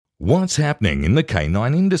What's happening in the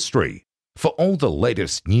canine industry? For all the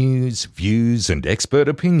latest news, views, and expert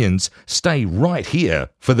opinions, stay right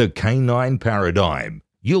here for the Canine Paradigm.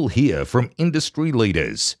 You'll hear from industry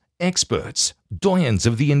leaders, experts, doyens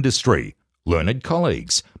of the industry, learned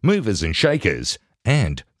colleagues, movers and shakers,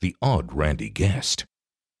 and the odd randy guest.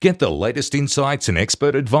 Get the latest insights and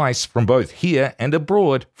expert advice from both here and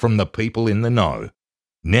abroad from the people in the know.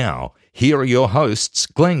 Now, here are your hosts,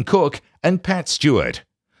 Glenn Cook and Pat Stewart.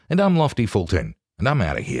 And I'm Lofty Fulton, and I'm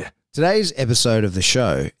out of here. Today's episode of the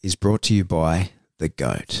show is brought to you by the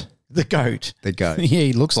GOAT. The goat. The GOAT. Yeah,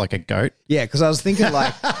 he looks like a goat. Yeah, because I was thinking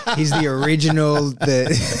like he's the original,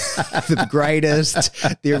 the greatest,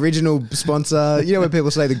 the original sponsor. You know when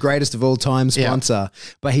people say the greatest of all time sponsor,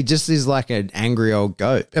 but he just is like an angry old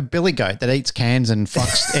goat. A billy goat that eats cans and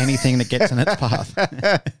fucks anything that gets in its path.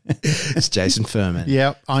 It's Jason Furman.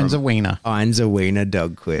 Yeah, Einser Wiener. Einser Wiener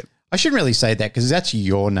Dog Quip. I shouldn't really say that because that's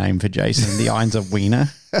your name for Jason, the Einser Wiener.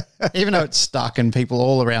 Even though it's stuck and people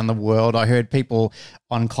all around the world. I heard people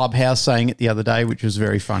on Clubhouse saying it the other day, which was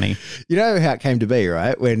very funny. You know how it came to be,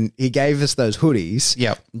 right? When he gave us those hoodies,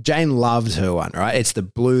 Yep. Jane loved her one, right? It's the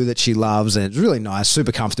blue that she loves and it's really nice,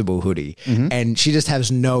 super comfortable hoodie. Mm-hmm. And she just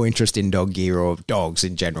has no interest in dog gear or dogs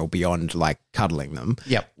in general beyond like cuddling them.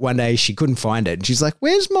 Yep. One day she couldn't find it and she's like,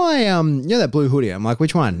 where's my, that blue hoodie? I'm like,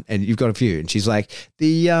 which one? And you've got a few. And she's like,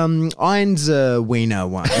 the Einser Wiener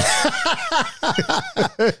one.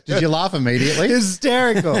 Did you laugh immediately?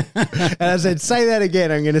 Hysterical. And I said, say that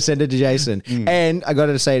again. I'm going to send it to Jason. And I got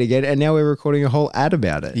her to say it again. And now we're recording a whole ad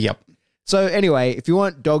about it. Yep. So anyway, if you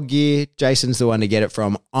want dog gear, Jason's the one to get it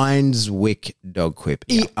from. Einswick Dog Quip.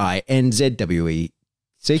 Yep. EINZWECK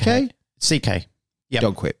CK. Yep.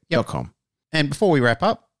 Dogquip.com. And before we wrap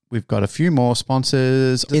up, we've got a few more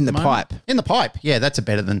sponsors. In the pipe. In the pipe. Yeah, that's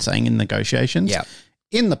better than saying in negotiations. Yeah.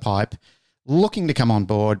 In the pipe, looking to come on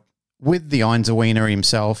board with the Einser Wiener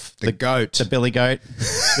himself. The goat. The Billy Goat.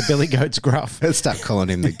 The Billy Goat's gruff. Let's start calling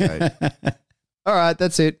him the goat. All right,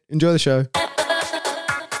 that's it. Enjoy the show.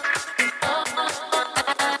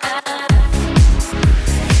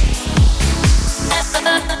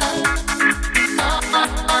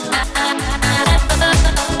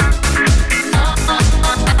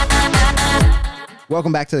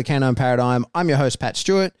 Welcome back to the Canine Paradigm. I'm your host, Pat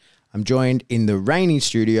Stewart. I'm joined in the rainy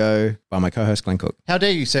studio by my co-host, Glenn Cook. How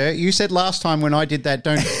dare you, sir? You said last time when I did that,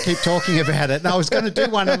 don't keep talking about it. And I was going to do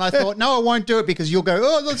one and I thought, no, I won't do it because you'll go,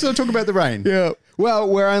 oh, let's not talk about the rain. Yeah. Well,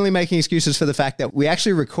 we're only making excuses for the fact that we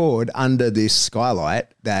actually record under this skylight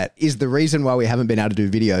that is the reason why we haven't been able to do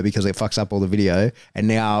video because it fucks up all the video. And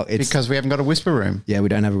now it's... Because we haven't got a whisper room. Yeah, we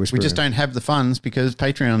don't have a whisper room. We just don't have the funds because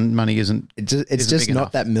Patreon money isn't It's just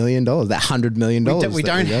not that $1 million, that $100 million. We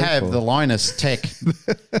don't have the Linus Tech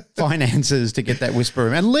finances to get that whisper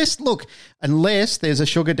room. Unless there's a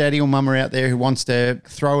sugar daddy or mama out there who wants to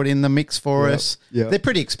throw it in the mix for us. Yep. They're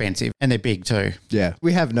pretty expensive and they're big too. Yeah,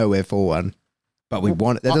 we have nowhere for one. But we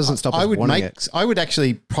want it. That doesn't stop us wanting it. I would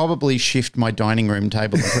actually probably shift my dining room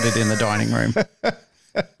table and put it in the dining room.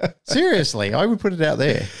 Seriously, I would put it out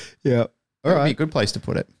there. Yeah. That would be a good place to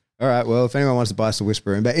put it. All right. Well, if anyone wants to buy us a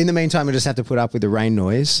whisper room. But in the meantime, we just have to put up with the rain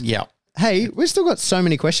noise. Yeah. Hey, we've still got so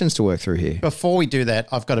many questions to work through here. Before we do that,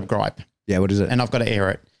 I've got a gripe. Yeah, what is it? And I've got to air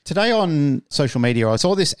it. Today on social media, I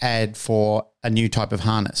saw this ad for a new type of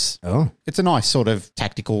harness. Oh. It's a nice sort of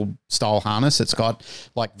tactical style harness. It's got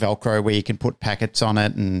like Velcro where you can put packets on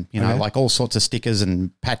it and, like all sorts of stickers and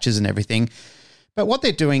patches and everything. But what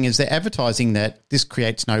they're doing is they're advertising that this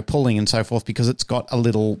creates no pulling and so forth because it's got a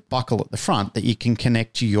little buckle at the front that you can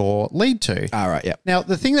connect your lead to. All right, yeah. Now,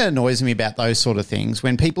 the thing that annoys me about those sort of things,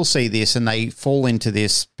 when people see this and they fall into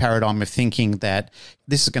this paradigm of thinking that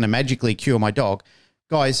this is going to magically cure my dog,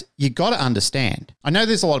 guys, you got to understand. I know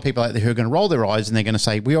there's a lot of people out there who are going to roll their eyes and they're going to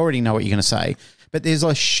say, we already know what you're going to say. But there's a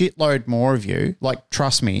shitload more of you, like,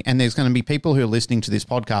 trust me. And there's going to be people who are listening to this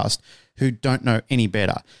podcast who don't know any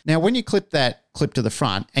better. Now, when you clip that clip to the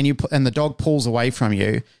front and the dog pulls away from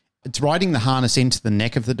you, it's riding the harness into the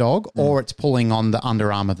neck of the dog or it's pulling on the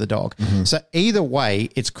underarm of the dog. Mm-hmm. So either way,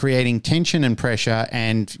 it's creating tension and pressure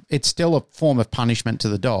and it's still a form of punishment to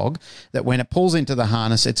the dog that when it pulls into the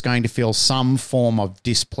harness, it's going to feel some form of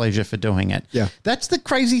displeasure for doing it. Yeah. That's the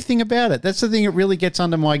crazy thing about it. That's the thing that really gets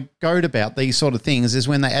under my goat about these sort of things is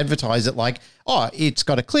when they advertise it like, oh, it's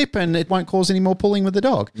got a clip and it won't cause any more pulling with the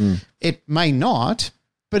dog. Mm. It may not,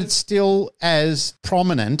 but it's still as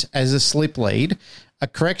prominent as a slip lead, a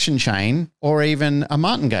correction chain, or even a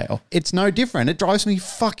martingale. It's no different. It drives me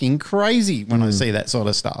fucking crazy when I see that sort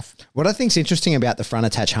of stuff. What I think's interesting about the front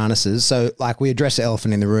attach harnesses, so like we address the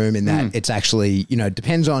elephant in the room in that it's actually,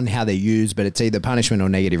 depends on how they're used, but it's either punishment or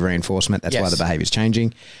negative reinforcement. That's why the behavior is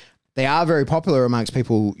changing. They are very popular amongst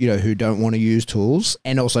people, who don't want to use tools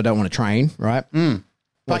and also don't want to train, right?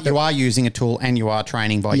 But you are using a tool and you are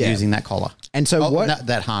training by using that collar. And so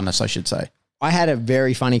that harness, I should say. I had a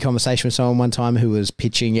very funny conversation with someone one time who was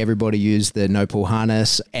pitching everybody use the no pull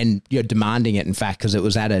harness and demanding it, in fact, because it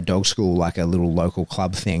was at a dog school, like a little local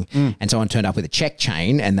club thing. And someone turned up with a check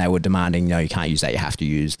chain and they were demanding, no, you can't use that. You have to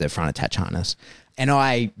use the front attach harness. And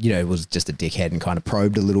I, was just a dickhead and kind of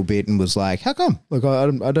probed a little bit and was like, how come? Like,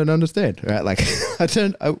 I don't understand. Right? Like,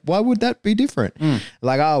 why would that be different?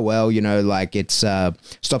 Like, oh, well, like it's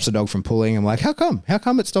stops the dog from pulling. I'm like, how come? How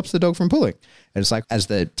come it stops the dog from pulling? And it's like, as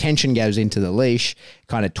the tension goes into the leash,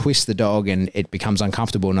 kind of twists the dog and it becomes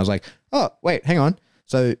uncomfortable. And I was like, oh, wait, hang on.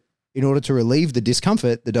 So in order to relieve the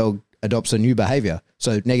discomfort, the dog adopts a new behavior.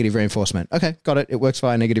 So negative reinforcement. Okay, got it. It works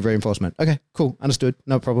via negative reinforcement. Okay, cool. Understood.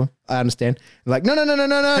 No problem. I understand. Like, no.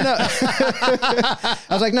 I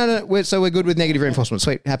was like, no. We're good with negative reinforcement.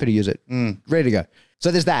 Sweet. Happy to use it. Ready to go. So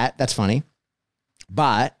there's that. That's funny.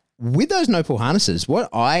 But with those no pull harnesses, what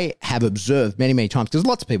I have observed many, many times, because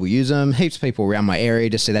lots of people use them, heaps of people around my area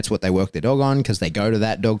just say that's what they work their dog on because they go to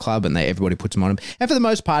that dog club and everybody puts them on them. And for the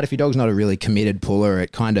most part, if your dog's not a really committed puller,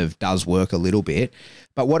 it kind of does work a little bit.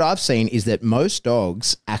 But what I've seen is that most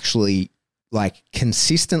dogs actually like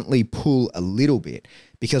consistently pull a little bit,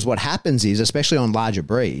 because what happens is, especially on larger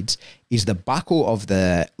breeds, is the buckle of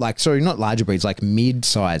the, not larger breeds, like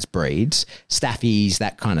mid-sized breeds, staffies,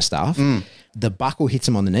 that kind of stuff, the buckle hits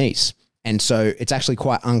them on the knees. And so it's actually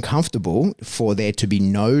quite uncomfortable for there to be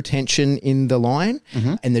no tension in the line.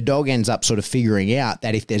 And the dog ends up sort of figuring out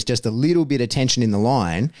that if there's just a little bit of tension in the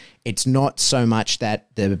line, it's not so much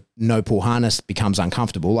that the no pull harness becomes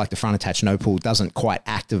uncomfortable, like the front attached no pull doesn't quite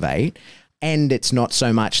activate. And it's not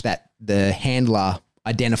so much that the handler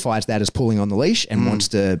identifies that as pulling on the leash and wants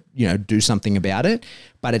to, do something about it.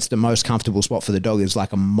 But it's the most comfortable spot for the dog is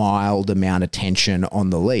like a mild amount of tension on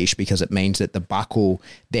the leash, because it means that the buckle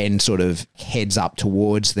then sort of heads up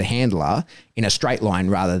towards the handler in a straight line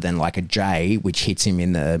rather than like a J, which hits him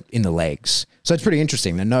in the legs. So it's pretty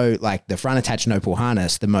interesting. The front attached no pull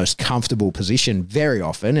harness, the most comfortable position very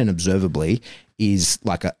often and observably is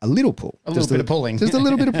like a little pull. A little bit of pulling. Just a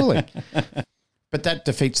little bit of pulling. But that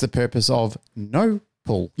defeats the purpose of no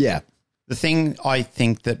pull. Yeah. The thing I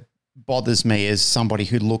think that bothers me as somebody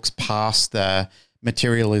who looks past the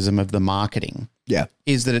materialism of the marketing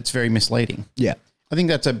is that it's very misleading. Yeah. I think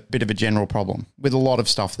that's a bit of a general problem with a lot of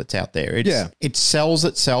stuff that's out there. It sells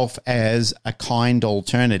itself as a kind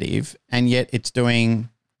alternative, and yet it's doing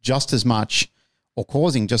just as much or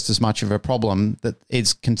causing just as much of a problem that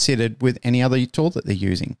is considered with any other tool that they're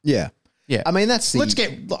using. Yeah. Yeah. I mean, that's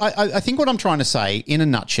I think what I'm trying to say in a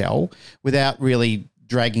nutshell, without really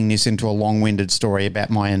dragging this into a long-winded story about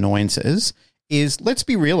my annoyances, is let's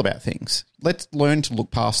be real about things. Let's learn to look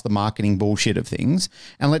past the marketing bullshit of things.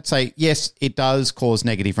 And let's say, yes, it does cause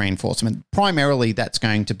negative reinforcement. Primarily, that's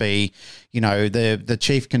going to be, the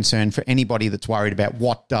chief concern for anybody that's worried about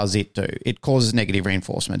what does it do. It causes negative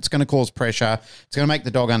reinforcement. It's going to cause pressure. It's going to make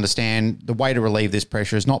the dog understand the way to relieve this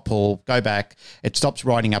pressure is not pull, go back. It stops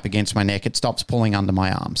riding up against my neck. It stops pulling under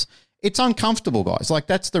my arms. It's uncomfortable, guys. Like,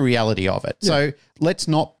 that's the reality of it. Yeah. So let's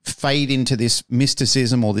not fade into this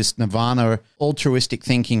mysticism or this nirvana altruistic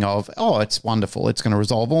thinking of, oh, it's wonderful. It's going to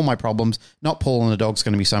resolve all my problems. Not pull, and the dog's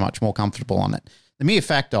going to be so much more comfortable on it. The mere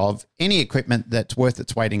fact of any equipment that's worth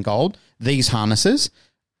its weight in gold, these harnesses,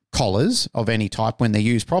 collars of any type, when they're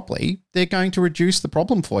used properly, they're going to reduce the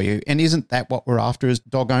problem for you. And isn't that what we're after as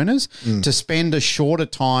dog owners? To spend a shorter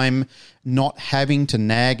time not having to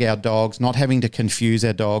nag our dogs, not having to confuse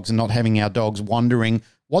our dogs, and not having our dogs wondering,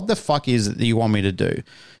 what the fuck is it that you want me to do?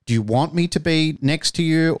 Do you want me to be next to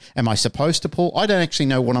you? Am I supposed to pull? I don't actually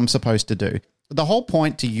know what I'm supposed to do. The whole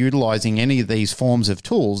point to utilizing any of these forms of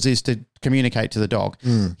tools is to communicate to the dog.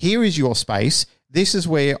 Here is your space. This is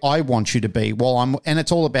where I want you to be. And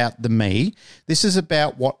it's all about the me. This is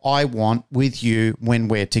about what I want with you when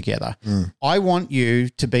we're together. I want you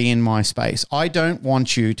to be in my space. I don't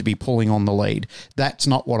want you to be pulling on the lead. That's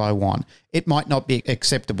not what I want. It might not be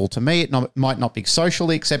acceptable to me. It might not be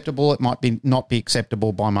socially acceptable. It might not be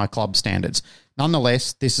acceptable by my club standards.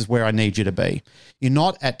 Nonetheless, this is where I need you to be. You're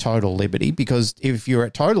not at total liberty, because if you're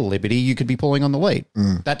at total liberty, you could be pulling on the lead.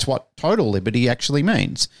 That's what total liberty actually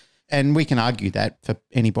means. And we can argue that for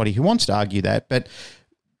anybody who wants to argue that. But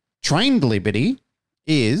trained liberty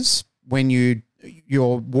is when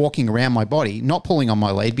you're walking around my body, not pulling on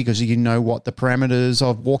my lead, because you know what the parameters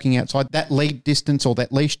of walking outside that lead distance or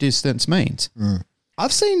that leash distance means.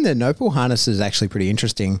 I've seen the no pull harness is actually pretty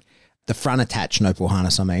interesting. the front attach no pull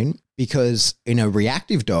harness, because in a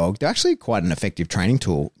reactive dog, they're actually quite an effective training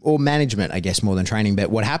tool, or management, I guess, more than training. But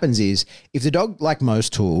what happens is if the dog, like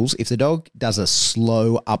most tools, if the dog does a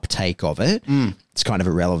slow uptake of it, it's kind of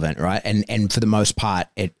irrelevant, right? And for the most part,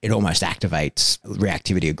 it almost activates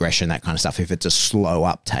reactivity, aggression, that kind of stuff if it's a slow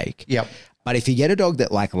uptake. Yep. But if you get a dog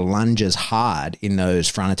that like lunges hard in those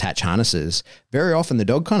front attach harnesses, very often the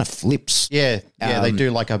dog kind of flips. Yeah, they do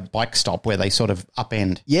like a bike stop where they sort of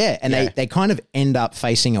upend. Yeah, and they kind of end up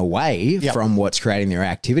facing away from what's creating their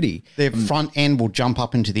activity. Their front end will jump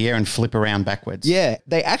up into the air and flip around backwards. Yeah,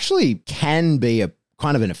 they actually can be a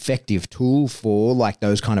kind of an effective tool for like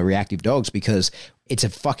those kind of reactive dogs because it's a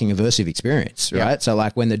fucking aversive experience, right? Yep. So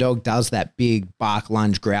like when the dog does that big bark,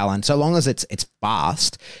 lunge, growl, and so long as it's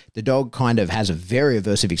fast, the dog kind of has a very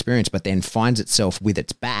aversive experience, but then finds itself with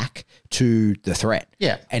its back to the threat.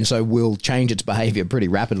 Yeah. And so will change its behavior pretty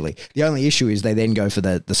rapidly. The only issue is they then go for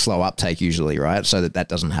the slow uptake usually, right? So that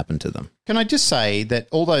doesn't happen to them. Can I just say that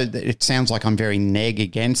although it sounds like I'm very neg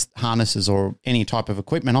against harnesses or any type of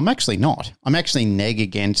equipment, I'm actually not. I'm actually neg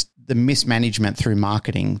against the mismanagement through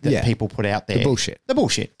marketing that people put out there. The bullshit. The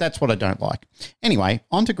bullshit. That's what I don't like. Anyway,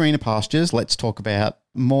 on to greener pastures. Let's talk about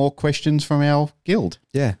more questions from our guild.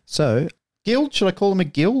 Yeah. So Guild? Should I call them a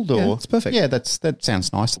guild? Or yeah, it's perfect. Yeah, that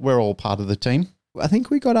sounds nice. We're all part of the team. I think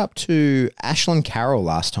we got up to Ashlyn Carroll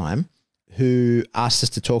last time, who asked us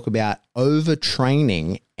to talk about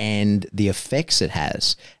overtraining and the effects it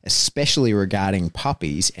has, especially regarding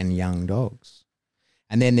puppies and young dogs.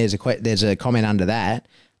 And then there's a comment under that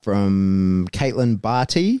from Caitlin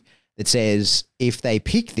Barty that says, if they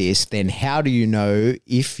pick this, then how do you know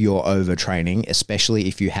if you're overtraining, especially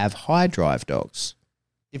if you have high drive dogs?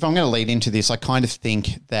 If I'm going to lead into this, I kind of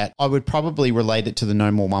think that I would probably relate it to the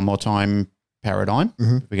no more, one more time paradigm.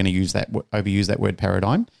 Mm-hmm. We're going to overuse that word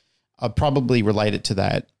paradigm. I'd probably relate it to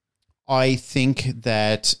that. I think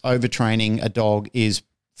that overtraining a dog is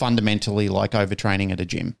fundamentally like overtraining at a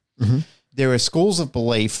gym. Mm-hmm. There are schools of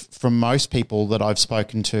belief from most people that I've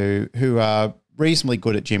spoken to who are reasonably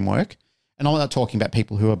good at gym work. And I'm not talking about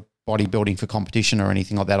people who are bodybuilding for competition or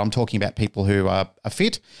anything like that. I'm talking about people who are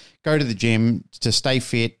fit, go to the gym to stay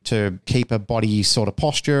fit, to keep a body sort of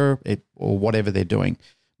posture or whatever they're doing.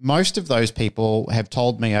 Most of those people have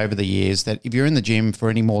told me over the years that if you're in the gym for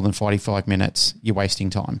any more than 45 minutes, you're wasting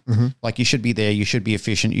time. Mm-hmm. Like you should be there, you should be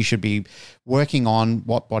efficient, you should be working on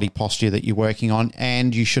what body posture that you're working on,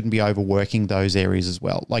 and you shouldn't be overworking those areas as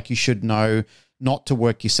well. Like you should know not to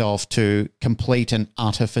work yourself to complete and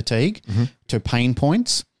utter fatigue, to pain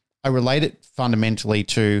points. I relate it fundamentally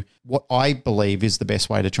to what I believe is the best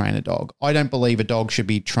way to train a dog. I don't believe a dog should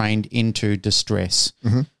be trained into distress.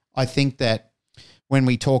 Mm-hmm. I think that when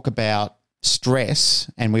we talk about stress,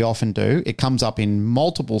 and we often do, it comes up in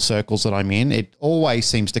multiple circles that I'm in. It always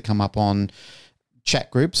seems to come up on chat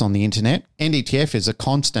groups on the internet. NDTF is a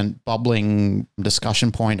constant bubbling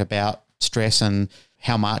discussion point about stress and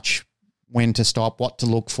how much, when to stop, what to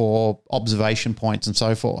look for, observation points and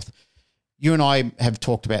so forth. You and I have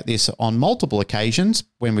talked about this on multiple occasions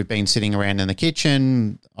when we've been sitting around in the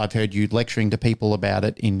kitchen. I've heard you lecturing to people about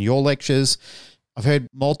it in your lectures. I've heard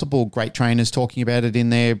multiple great trainers talking about it in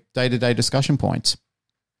their day-to-day discussion points.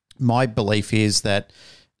 My belief is that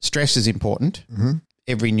stress is important. Mm-hmm.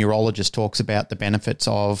 Every neurologist talks about the benefits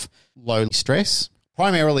of low stress.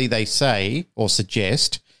 Primarily, they say or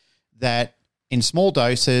suggest that in small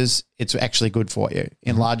doses, it's actually good for you.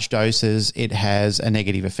 In large doses, it has a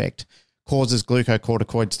negative effect. Causes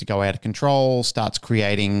glucocorticoids to go out of control, starts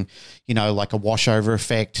creating, like a washover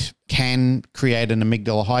effect, can create an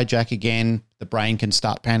amygdala hijack again. The brain can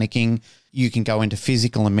start panicking. You can go into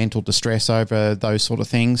physical and mental distress over those sort of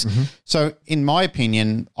things. Mm-hmm. So in my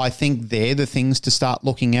opinion, I think they're the things to start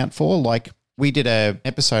looking out for. Like we did an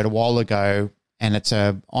episode a while ago, and it's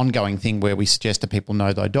an ongoing thing where we suggest that people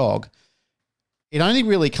know thy dog. It only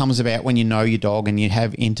really comes about when you know your dog and you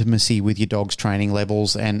have intimacy with your dog's training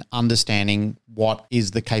levels and understanding what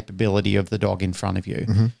is the capability of the dog in front of you.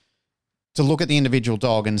 Mm-hmm. To look at the individual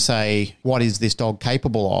dog and say, what is this dog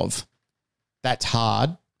capable of? That's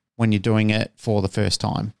hard when you're doing it for the first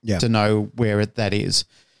time to know where that is.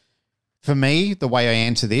 For me, the way I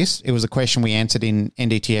answer this, it was a question we answered in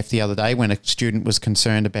NDTF the other day when a student was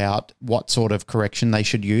concerned about what sort of correction they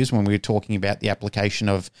should use when we were talking about the application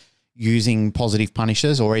of using positive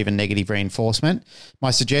punishers or even negative reinforcement. My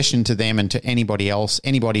suggestion to them and to anybody else,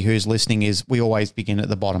 anybody who's listening, is we always begin at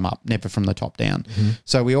the bottom up, never from the top down. Mm-hmm.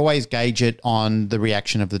 So we always gauge it on the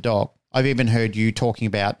reaction of the dog. I've even heard you talking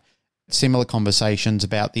about similar conversations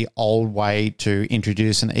about the old way to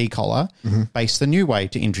introduce an e-collar based the new way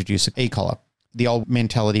to introduce an e-collar. the old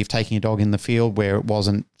mentality of taking a dog in the field where it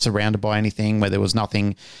wasn't surrounded by anything, where there was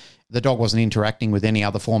nothing, the dog wasn't interacting with any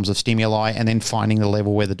other forms of stimuli, and then finding the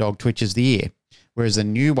level where the dog twitches the ear. Whereas the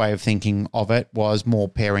new way of thinking of it was more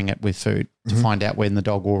pairing it with food to find out when the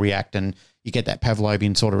dog will react, and you get that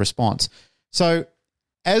Pavlovian sort of response. So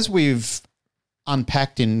as we've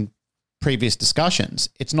unpacked in previous discussions,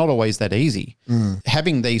 it's not always that easy.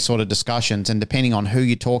 Having these sort of discussions, and depending on who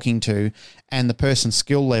you're talking to and the person's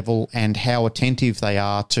skill level and how attentive they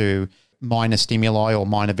are to minor stimuli or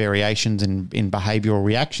minor variations in behavioural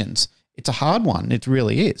reactions, it's a hard one. It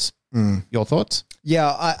really is. Your thoughts?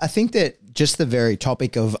 Yeah, I think that just the very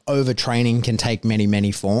topic of overtraining can take many,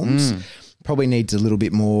 many forms. Probably needs a little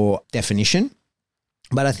bit more definition.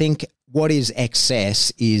 But I think what is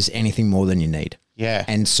excess is anything more than you need. Yeah.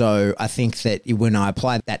 And so I think that when I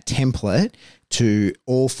apply that template to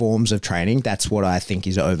all forms of training, that's what I think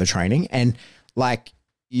is overtraining. And like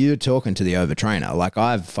you're talking to the overtrainer, like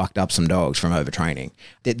I've fucked up some dogs from overtraining.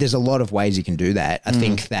 There's a lot of ways you can do that. I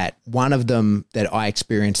think that one of them that I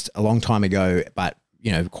experienced a long time ago, but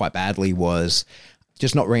quite badly, was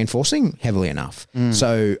just not reinforcing heavily enough.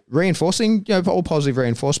 So reinforcing, all positive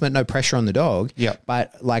reinforcement, no pressure on the dog. Yeah.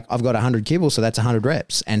 But like I've got 100 kibbles, so that's 100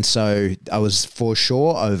 reps. And so I was for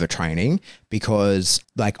sure overtraining because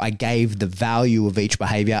like I gave the value of each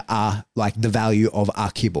behavior, like the value of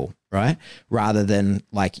a kibble, right? Rather than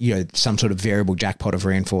like, some sort of variable jackpot of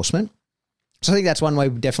reinforcement. So I think that's one way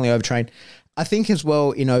we definitely overtrain. I think as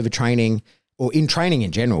well in overtraining or in training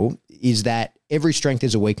in general is that every strength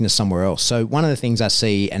is a weakness somewhere else. So one of the things I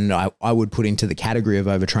see and I would put into the category of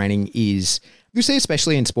overtraining is, you see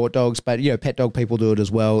especially in sport dogs, but pet dog people do it as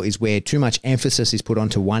well, is where too much emphasis is put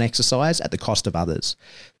onto one exercise at the cost of others.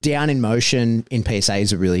 Down in motion in PSA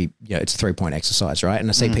is a really, it's a 3-point exercise, right? And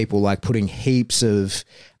I see people like putting heaps of,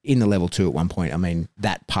 in the level 2 at one point, I mean,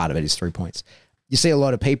 that part of it is 3 points. You see a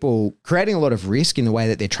lot of people creating a lot of risk in the way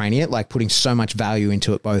that they're training it, like putting so much value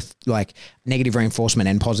into it, both like negative reinforcement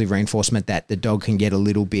and positive reinforcement, that the dog can get a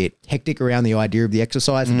little bit hectic around the idea of the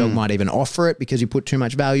exercise. The dog might even offer it because you put too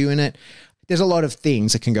much value in it. There's a lot of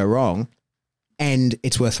things that can go wrong, and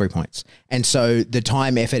it's worth 3 points. And so the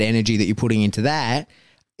time, effort, energy that you're putting into that,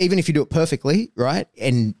 even if you do it perfectly, right,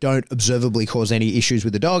 and don't observably cause any issues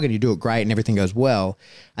with the dog and you do it great and everything goes well,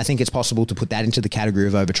 I think it's possible to put that into the category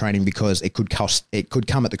of overtraining because it could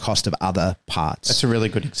come at the cost of other parts. That's a really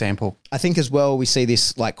good example. I think as well we see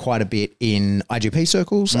this like quite a bit in IGP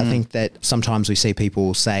circles. I think that sometimes we see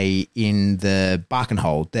people say in the bark and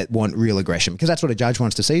hold that want real aggression, because that's what a judge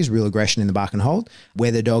wants to see, is real aggression in the bark and hold,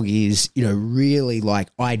 where the dog is, really like,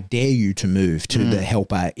 I dare you to move to the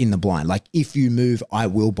helper in the blind. Like if you move, I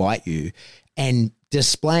will bite you, and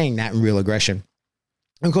displaying that in real aggression.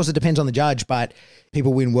 And of course, it depends on the judge, but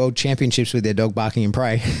people win world championships with their dog barking in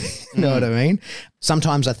prey. You know what I mean?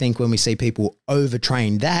 Sometimes I think when we see people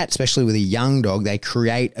overtrain that, especially with a young dog, they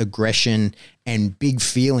create aggression and big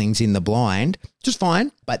feelings in the blind, which is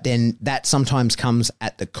fine. But then that sometimes comes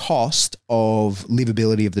at the cost of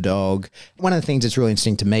livability of the dog. One of the things that's really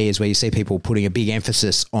interesting to me is where you see people putting a big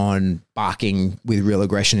emphasis on barking with real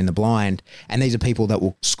aggression in the blind. And these are people that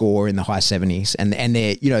will score in the high 70s. And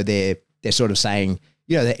they're sort of saying,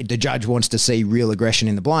 the judge wants to see real aggression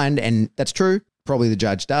in the blind, and that's true. Probably the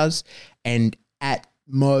judge does. And at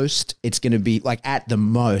most, it's going to be like, at the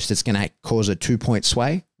most, it's going to cause a 2-point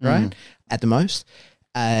sway, right? At the most.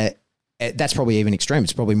 That's probably even extreme.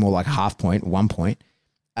 It's probably more like a half point, 1 point.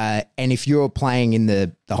 And if you're playing in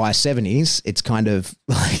the high 70s, it's kind of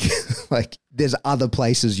like there's other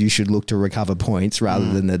places you should look to recover points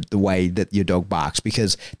rather than the way that your dog barks,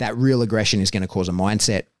 because that real aggression is going to cause a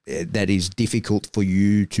mindset that is difficult for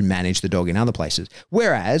you to manage the dog in other places.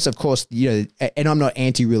 Whereas, of course, and I'm not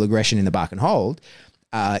anti-real aggression in the bark and hold.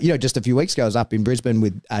 Just a few weeks ago, I was up in Brisbane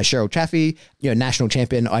with Cheryl Chaffee, national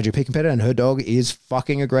champion IGP competitor, and her dog is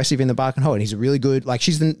fucking aggressive in the bark and hold. And he's a really good,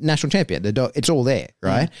 she's the national champion. The dog, it's all there,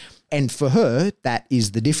 right? And for her, that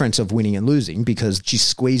is the difference of winning and losing, because she's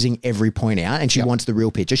squeezing every point out, and she wants the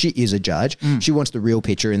real picture. She is a judge. She wants the real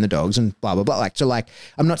picture in the dogs and blah, blah, blah.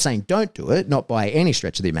 I'm not saying don't do it, not by any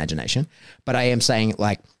stretch of the imagination, but I am saying,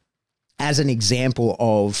 as an example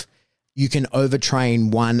of, you can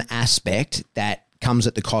overtrain one aspect that comes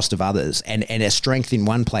at the cost of others, and a strength in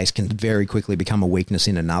one place can very quickly become a weakness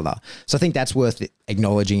in another. So I think that's worth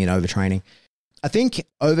acknowledging in overtraining. I think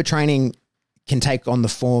overtraining can take on the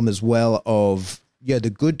form as well of,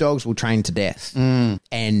 the good dogs will train to death.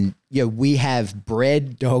 And, we have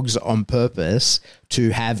bred dogs on purpose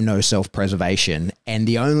to have no self-preservation. And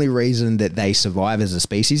the only reason that they survive as a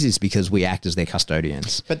species is because we act as their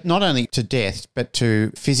custodians. But not only to death, but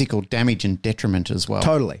to physical damage and detriment as well.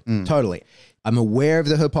 Totally. I'm aware of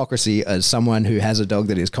the hypocrisy as someone who has a dog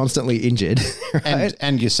that is constantly injured. Right?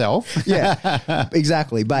 And yourself. Yeah,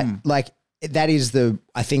 exactly. But like that is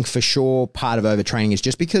I think for sure part of overtraining is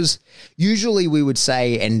just because usually we would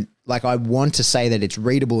say, and like I want to say that it's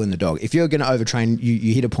readable in the dog. If you're going to overtrain,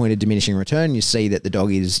 you hit a point of diminishing return, you see that the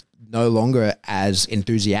dog is no longer as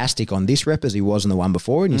enthusiastic on this rep as he was on the one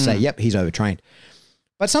before, and you say, yep, he's overtrained.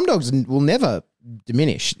 But some dogs will never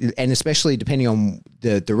diminish, and especially depending on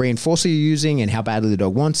the reinforcer you're using and how badly the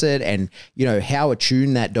dog wants it, and you know how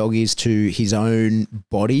attuned that dog is to his own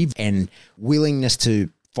body and willingness to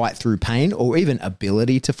fight through pain, or even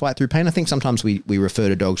ability to fight through pain. I think sometimes we refer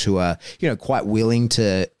to dogs who are, you know, quite willing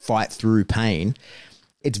to fight through pain.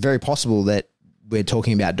 It's very possible that we're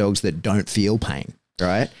talking about dogs that don't feel pain,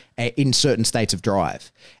 right? In certain states of drive.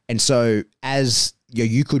 And so as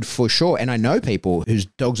you could for sure, and I know people whose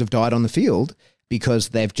dogs have died on the field because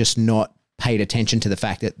they've just not paid attention to the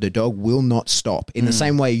fact that the dog will not stop in the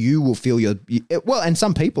same way you will feel and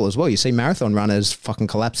some people as well. You see marathon runners fucking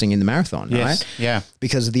collapsing in the marathon, right? Yeah.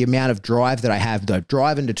 Because of the amount of drive that I have, the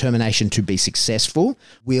drive and determination to be successful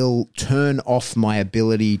will turn off my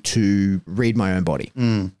ability to read my own body.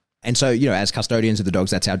 And so, you know, as custodians of the dogs,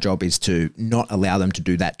 that's our job, is to not allow them to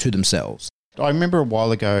do that to themselves. I remember a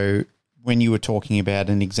while ago when you were talking about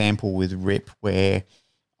an example with Rip where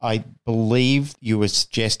I believe you were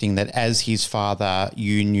suggesting that as his father,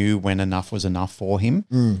 you knew when enough was enough for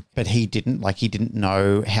him, but he didn't. Like, he didn't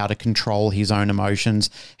know how to control his own emotions,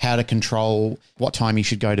 how to control what time he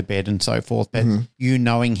should go to bed and so forth. But you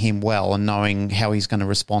knowing him well and knowing how he's going to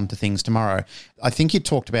respond to things tomorrow, I think you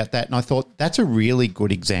talked about that, and I thought that's a really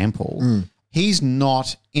good example. He's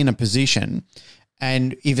not in a position,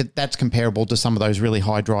 and if that's comparable to some of those really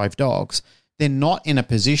high drive dogs, they're not in a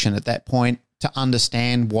position at that point to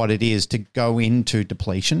understand what it is to go into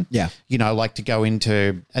depletion. Yeah. You know, like to go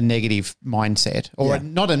into a negative mindset, or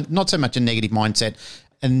not so much a negative mindset,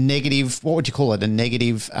 a negative, what would you call it? A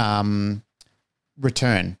negative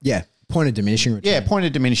return. Yeah. Point of diminishing return. Yeah, point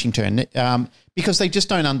of diminishing return. Because they just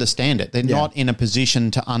don't understand it. They're not in a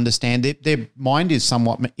position to understand it. Their mind is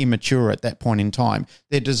somewhat immature at that point in time.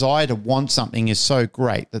 Their desire to want something is so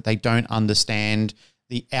great that they don't understand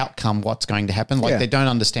the outcome, what's going to happen. Like they don't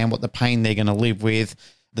understand what the pain they're going to live with,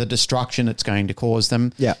 the destruction it's going to cause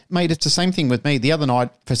them. Yeah. Mate, it's the same thing with me. The other night,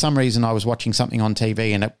 for some reason, I was watching something on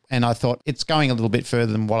TV and I thought it's going a little bit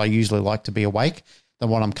further than what I usually like to be awake, than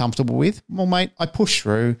what I'm comfortable with. Well, mate, I pushed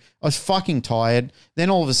through. I was fucking tired. Then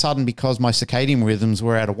all of a sudden, because my circadian rhythms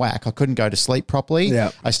were out of whack, I couldn't go to sleep properly. Yeah.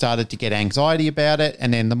 I started to get anxiety about it.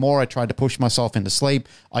 And then the more I tried to push myself into sleep,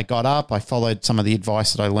 I got up. I followed some of the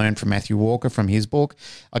advice that I learned from Matthew Walker from his book.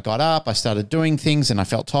 I got up. I started doing things and I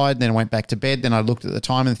felt tired. Then I went back to bed. Then I looked at the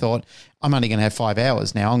time and thought, I'm only going to have 5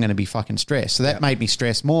 hours now. I'm going to be fucking stressed. So that made me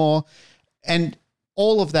stress more. And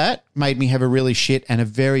all of that made me have a really shit and a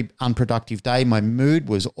very unproductive day. My mood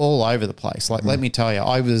was all over the place. Like, let me tell you,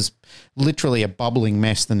 I was literally a bubbling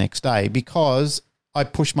mess the next day because I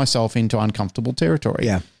pushed myself into uncomfortable territory.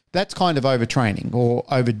 Yeah. That's kind of overtraining or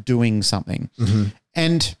overdoing something.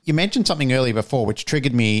 And you mentioned something earlier before, which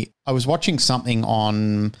triggered me. I was watching something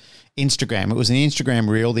on Instagram. It was an Instagram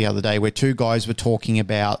reel the other day where two guys were talking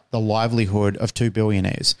about the livelihood of two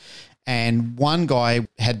billionaires. And one guy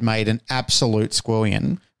had made an absolute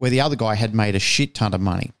squillion where the other guy had made a shit ton of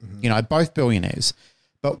money. You know, both billionaires.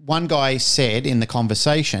 But one guy said in the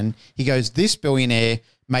conversation, he goes, this billionaire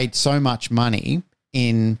made so much money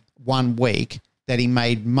in 1 week that he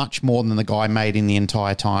made much more than the guy made in the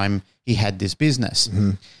entire time he had this business.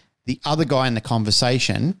 The other guy in the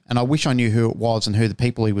conversation, and I wish I knew who it was and who the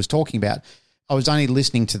people he was talking about. I was only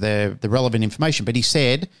listening to the relevant information, but he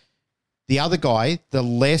said, the other guy, the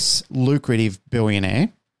less lucrative billionaire,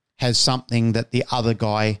 has something that the other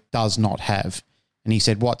guy does not have. And he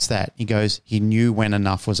said, what's that? He goes, he knew when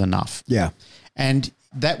enough was enough. Yeah. And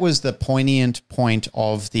that was the poignant point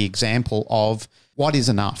of the example of what is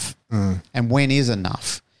enough and when is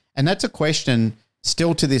enough. And that's a question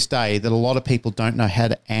still to this day that a lot of people don't know how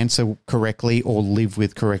to answer correctly or live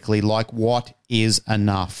with correctly. Like, what is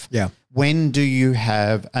enough? Yeah. When do you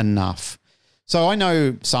have enough? So I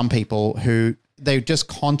know some people who they're just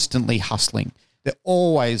constantly hustling. They're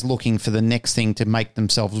always looking for the next thing to make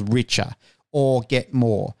themselves richer or get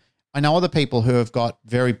more. I know other people who have got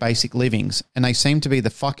very basic livings and they seem to be the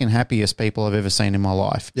fucking happiest people I've ever seen in my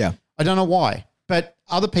life. Yeah. I don't know why, but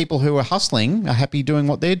other people who are hustling are happy doing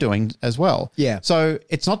what they're doing as well. Yeah. So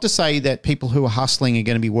it's not to say that people who are hustling are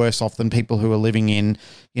going to be worse off than people who are living in,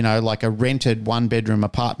 you know, like a rented 1-bedroom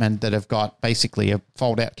apartment that have got basically a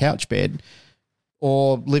fold-out couch bed,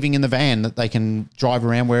 or living in the van that they can drive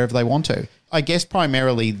around wherever they want to. I guess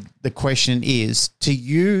primarily the question is to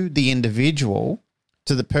you, the individual,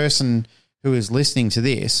 to the person who is listening to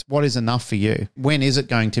this, what is enough for you? When is it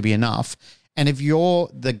going to be enough? And if you're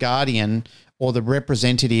the guardian or the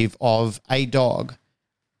representative of a dog,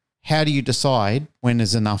 how do you decide when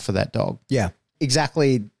is enough for that dog? Yeah,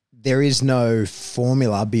 exactly. There is no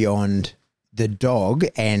formula beyond the dog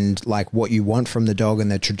and like what you want from the dog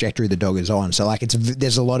and the trajectory the dog is on. So like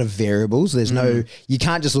there's a lot of variables. There's no, you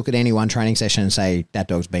can't just look at any one training session and say that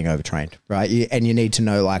dog's being overtrained, right? And you need to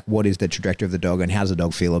know like what is the trajectory of the dog and how does the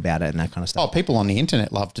dog feel about it and that kind of stuff. Oh, people on the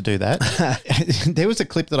internet love to do that. There was a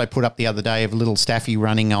clip that I put up the other day of a little Staffy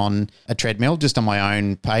running on a treadmill just on my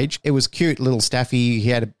own page. It was cute, little Staffy. He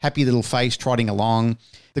had a happy little face trotting along.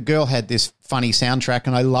 The girl had this funny soundtrack,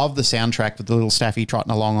 and I love the soundtrack with the little Staffy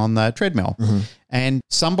trotting along on the treadmill. And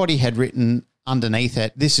somebody had written underneath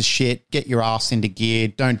it, "This is shit, get your ass into gear,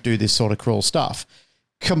 don't do this sort of cruel stuff."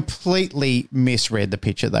 Completely misread the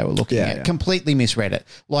picture they were looking at. Completely misread it.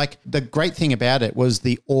 Like, the great thing about it was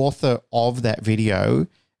the author of that video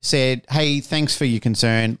said, "Hey, thanks for your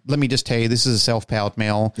concern. Let me just tell you, this is a self-powered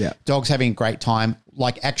mill. Dog's having a great time,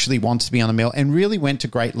 like actually wants to be on the mill," and really went to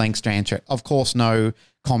great lengths to answer it. Of course, no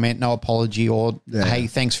comment, no apology or, "Hey,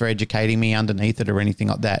 thanks for educating me" underneath it or anything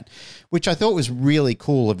like that, which I thought was really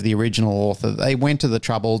cool of the original author. They went to the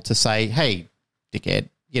trouble to say, "Hey, dickhead,"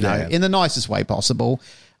 you know, in the nicest way possible.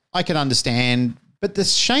 I can understand. But the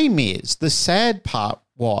shame is, the sad part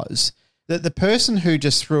was that the person who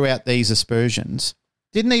just threw out these aspersions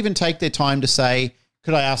didn't even take their time to say,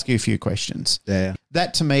 "Could I ask you a few questions?"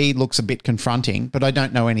 That to me looks a bit confronting, but I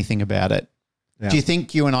don't know anything about it. Do you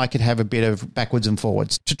think you and I could have a bit of backwards and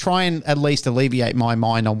forwards to try and at least alleviate my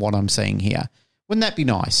mind on what I'm seeing here? Wouldn't that be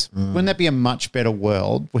nice? Wouldn't that be a much better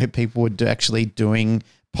world where people would actually doing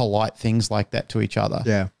polite things like that to each other?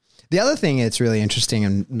 Yeah. The other thing that's really interesting,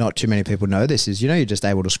 and not too many people know this, is, you know, you're just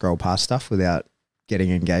able to scroll past stuff without getting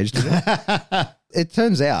engaged in it. It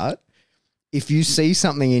turns out if you see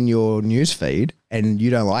something in your news feed and you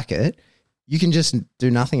don't like it, you can just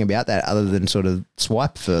do nothing about that other than sort of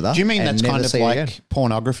swipe further. Do you mean that's kind of like again.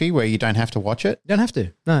 pornography where you don't have to watch it? You don't have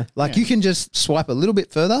to. No. Like you can just swipe a little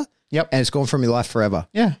bit further and it's gone from your life forever.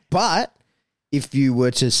 Yeah. But if you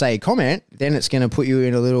were to say comment, then it's going to put you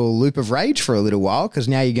in a little loop of rage for a little while, because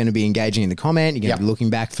now you're going to be engaging in the comment. You're going to be looking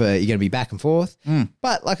back you're going to be back and forth.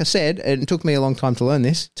 But like I said, and it took me a long time to learn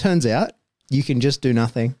this, turns out you can just do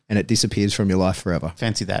nothing and it disappears from your life forever.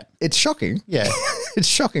 Fancy that. It's shocking. Yeah. It's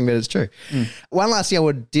shocking, but it's true. One last thing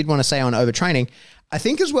I did want to say on overtraining, I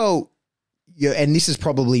think as well, and this is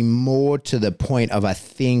probably more to the point of, I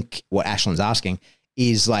think, what Ashland's asking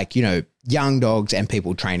is like, you know, young dogs and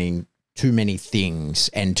people training too many things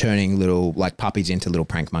and turning little like puppies into little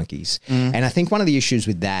prank monkeys. And I think one of the issues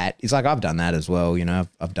with that is, like, I've done that as well, you know,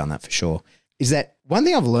 I've done that for sure, is that one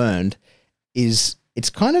thing I've learned is it's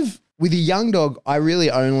kind of, with a young dog, I really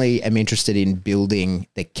only am interested in building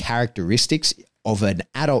the characteristics of an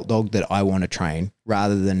adult dog that I want to train,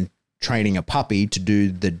 rather than training a puppy to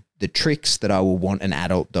do the tricks that I will want an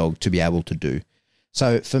adult dog to be able to do.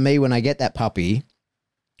 So for me, when I get that puppy,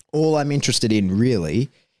 all I'm interested in really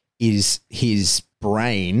is his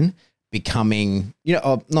brain becoming,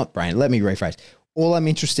 not brain, let me rephrase. All I'm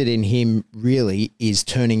interested in him really is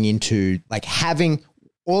turning into like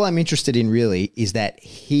all I'm interested in really is that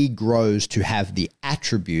he grows to have the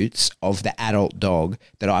attributes of the adult dog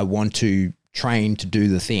that I want to train to do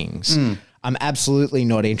the things. I'm absolutely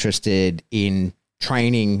not interested in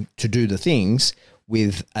training to do the things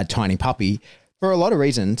with a tiny puppy for a lot of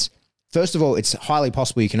reasons. First of all, it's highly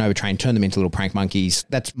possible you can overtrain, turn them into little prank monkeys.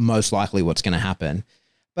 That's most likely what's going to happen.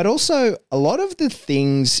 But also a lot of the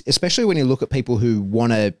things, especially when you look at people who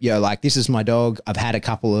want to, like, this is my dog, I've had a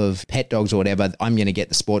couple of pet dogs or whatever, I'm going to get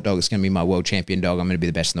the sport dog, it's going to be my world champion dog, I'm going to be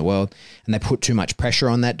the best in the world. And they put too much pressure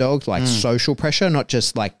on that dog, like social pressure, not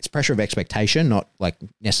just like, it's pressure of expectation, not like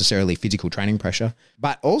necessarily physical training pressure.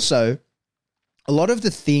 But also a lot of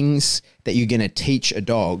the things that you're going to teach a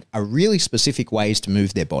dog are really specific ways to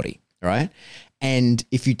move their body, right? And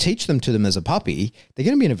if you teach them to them as a puppy, they're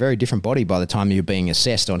going to be in a very different body by the time you're being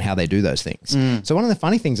assessed on how they do those things. So one of the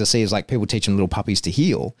funny things I see is like people teaching little puppies to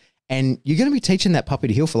heel, and you're going to be teaching that puppy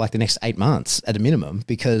to heel for like the next 8 months at a minimum,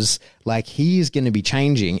 because like he is going to be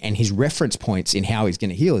changing and his reference points in how he's going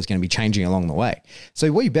to heel is going to be changing along the way.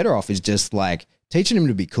 So what you're better off is just like teaching him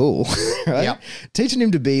to be cool, right? Teaching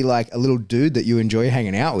him to be like a little dude that you enjoy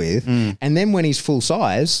hanging out with. And then when he's full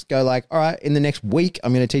size, go like, all right, in the next week,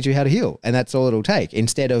 I'm going to teach you how to heel. And that's all it'll take,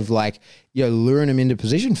 instead of like, luring him into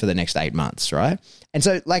position for the next 8 months, right? And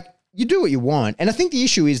so like you do what you want. And I think the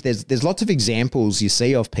issue is there's lots of examples you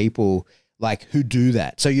see of people like who do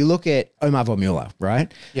that. So you look at Omar von Mueller,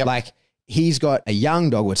 right? Yep. Like he's got a young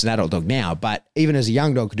dog, well, it's an adult dog now, but even as a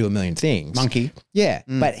young dog could do a million things. Monkey. Yeah,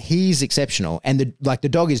 but he's exceptional. And the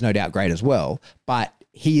dog is no doubt great as well, but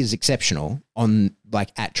he is exceptional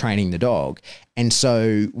at training the dog. And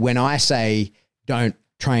so when I say don't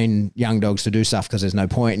train young dogs to do stuff because there's no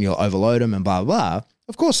point and you'll overload them and blah, blah, blah,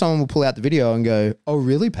 of course someone will pull out the video and go, oh,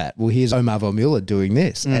 really, Pat? Well, here's Omar von Mueller doing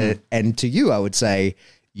this. And to you, I would say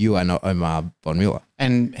you are not Omar von Mueller.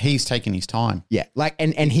 And he's taking his time. Yeah,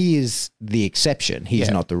 and he is the exception.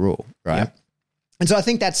 He's not the rule, right? Yep. And so I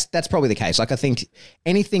think that's probably the case. Like I think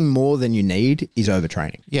anything more than you need is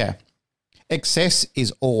overtraining. Yeah. Excess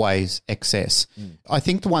is always excess. I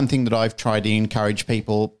think the one thing that I've tried to encourage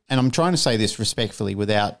people, and I'm trying to say this respectfully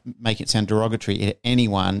without making it sound derogatory to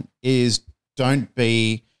anyone, is don't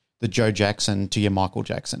be the Joe Jackson to your Michael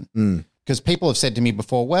Jackson. Because people have said to me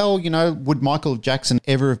before, well, would Michael Jackson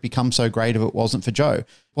ever have become so great if it wasn't for Joe?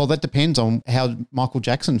 Well, that depends on how Michael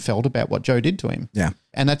Jackson felt about what Joe did to him. Yeah.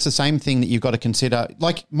 And that's the same thing that you've got to consider.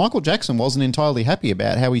 Like Michael Jackson wasn't entirely happy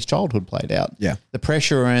about how his childhood played out. Yeah. The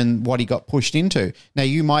pressure and what he got pushed into. Now,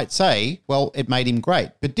 you might say, well, it made him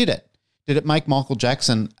great, but did it? Did it make Michael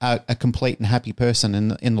Jackson a complete and happy person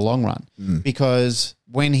in the long run? Because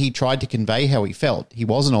when he tried to convey how he felt, he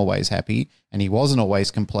wasn't always happy and he wasn't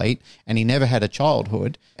always complete and he never had a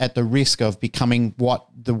childhood at the risk of becoming what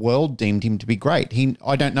the world deemed him to be great.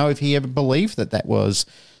 I don't know if he ever believed that was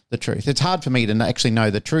the truth. It's hard for me to actually know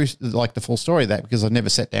the truth, like the full story of that, because I've never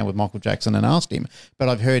sat down with Michael Jackson and asked him. But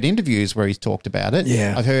I've heard interviews where he's talked about it.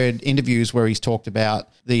 Yeah. I've heard interviews where he's talked about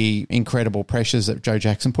the incredible pressures that Joe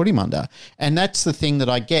Jackson put him under. And that's the thing that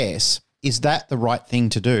I guess, is that the right thing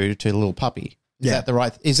to do to a little puppy? Is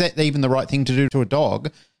that even the right thing to do to a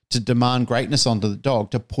dog, to demand greatness onto the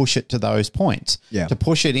dog, to push it to those points, to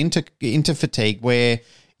push it into fatigue where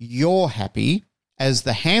you're happy as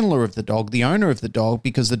the handler of the dog, the owner of the dog,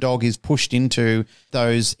 because the dog is pushed into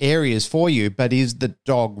those areas for you, but is the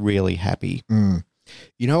dog really happy?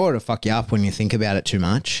 You know what'll fuck you up when you think about it too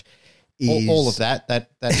much? All of that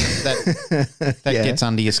gets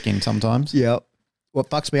under your skin sometimes. Yeah. What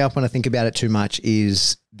fucks me up when I think about it too much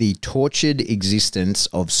is the tortured existence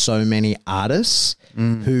of so many artists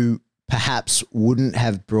who perhaps wouldn't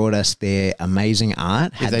have brought us their amazing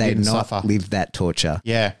art had they not lived that torture.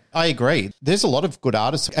 Yeah, I agree. There's a lot of good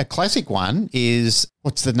artists. A classic one is,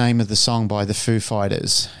 what's the name of the song by the Foo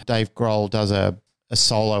Fighters? Dave Grohl does a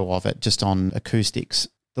solo of it just on acoustics.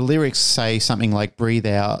 The lyrics say something like, breathe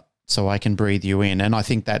out so I can breathe you in. And I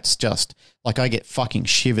think that's just, like, I get fucking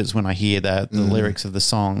shivers when I hear the lyrics of the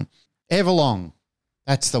song. Everlong,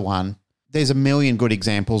 that's the one. There's a million good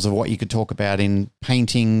examples of what you could talk about in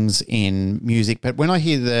paintings, in music. But when I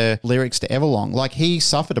hear the lyrics to Everlong, like, he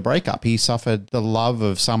suffered a breakup. He suffered the love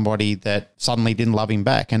of somebody that suddenly didn't love him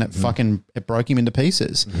back, and it broke him into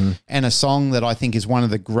pieces. And a song that I think is one of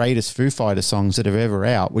the greatest Foo Fighters songs that have ever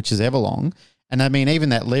out, which is Everlong. And I mean, even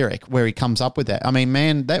that lyric where he comes up with that, I mean,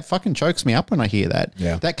 man, that fucking chokes me up when I hear that.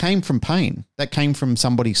 Yeah. That came from pain. That came from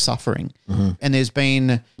somebody suffering. And there's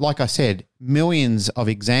been, like I said, millions of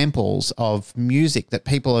examples of music that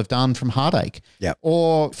people have done from heartache,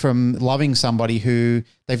 or from loving somebody who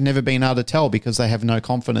they've never been able to tell because they have no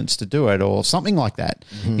confidence to do it, or something like that.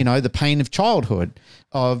 The pain of childhood,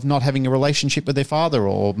 of not having a relationship with their father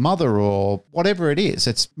or mother or whatever it is.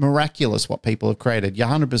 It's miraculous what people have created. You're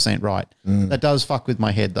 100% right. That does fuck with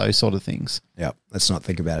my head, those sort of things. Yeah, let's not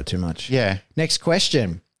think about it too much. Yeah. Next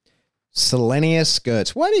question. Selenius Gertz.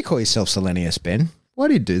 Why do you call yourself Selenius, Ben? Why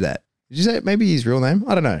do you do that? Did you say maybe his real name?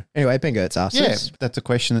 I don't know. Anyway, Ben Gertz asked us. That's a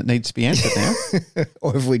question that needs to be answered now.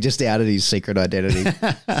 Or have we just outed his secret identity?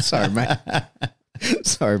 Sorry, mate.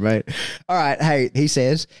 Sorry, mate. All right. Hey, he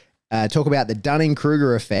says, talk about the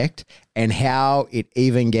Dunning-Kruger effect and how it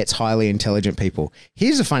even gets highly intelligent people.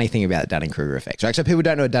 Here's the funny thing about the Dunning-Kruger effect. Right? So people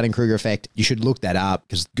don't know a Dunning-Kruger effect. You should look that up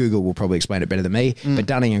because Google will probably explain it better than me. But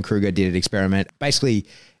Dunning and Kruger did an experiment. Basically,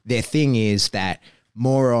 their thing is that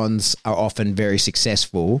morons are often very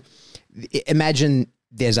successful. Imagine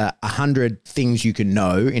there's 100 things you can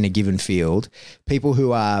know in a given field. People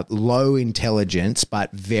who are low intelligence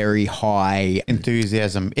but very high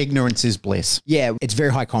enthusiasm. Ignorance is bliss. Yeah, it's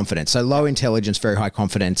very high confidence. So low intelligence, very high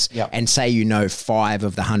confidence, and say you know 5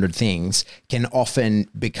 of the 100 things can often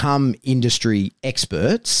become industry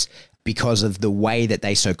experts because of the way that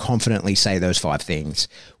they so confidently say those 5 things.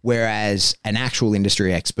 Whereas an actual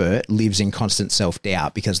industry expert lives in constant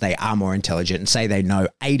self-doubt because they are more intelligent and say they know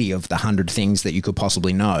 80 of the 100 things that you could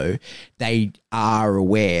possibly know. They are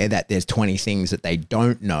aware that there's 20 things that they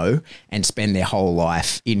don't know and spend their whole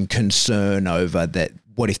life in concern over that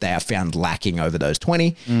What if they are found lacking over those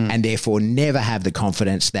 20 and therefore never have the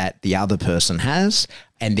confidence that the other person has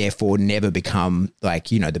and therefore never become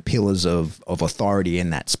like, you know, the pillars of authority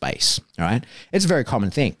in that space, all right? It's a very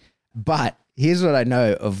common thing. But here's what I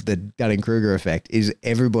know of the Dunning-Kruger effect is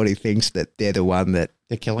everybody thinks that they're the one that...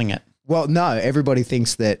 They're killing it. Well, no, everybody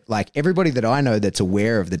thinks that, like, everybody that I know that's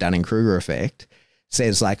aware of the Dunning-Kruger effect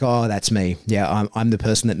says like, oh, that's me. Yeah, I'm the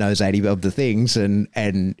person that knows 80 of the things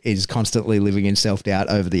and is constantly living in self-doubt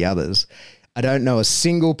over the others. I don't know a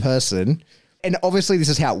single person, and obviously this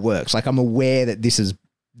is how it works. Like, I'm aware that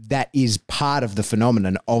that is part of the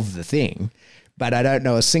phenomenon of the thing, but I don't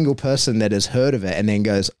know a single person that has heard of it and then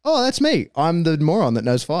goes, oh, that's me. I'm the moron that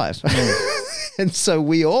knows 5. And so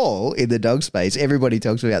we all, in the dog space, everybody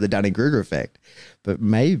talks about the Dunning-Kruger effect, but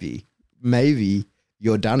maybe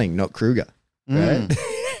you're Dunning, not Kruger. Right?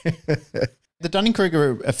 The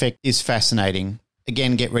Dunning-Kruger effect is fascinating.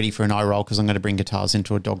 Again, get ready for an eye roll because I'm going to bring guitars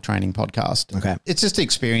into a dog training podcast. Okay. It's just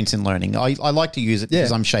experience in learning. I like to use it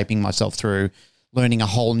because I'm shaping myself through learning a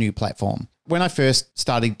whole new platform. When I first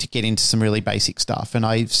started to get into some really basic stuff and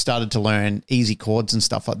I started to learn easy chords and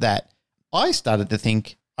stuff like that, I started to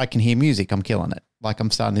think, I can hear music, I'm killing it. Like I'm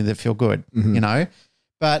starting to feel good, you know?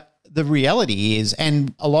 But the reality is,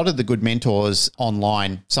 and a lot of the good mentors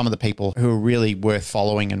online, some of the people who are really worth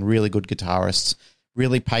following and really good guitarists,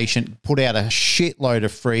 really patient, put out a shitload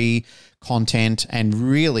of free content and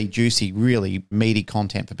really juicy, really meaty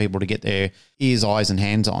content for people to get their ears, eyes, and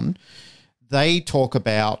hands on. They talk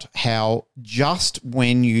about how just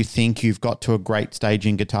when you think you've got to a great stage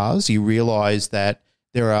in guitars, you realize that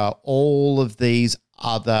there are all of these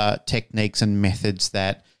other techniques and methods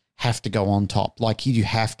that have to go on top. Like you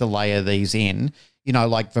have to layer these in, you know,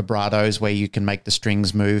 like vibratos where you can make the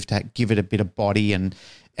strings move to give it a bit of body and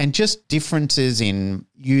just differences in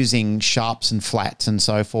using sharps and flats and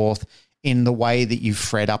so forth in the way that you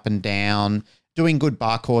fret up and down, doing good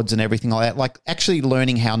bar chords and everything like that, like actually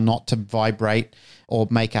learning how not to vibrate or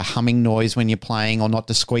make a humming noise when you're playing or not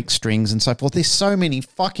to squeak strings and so forth. There's so many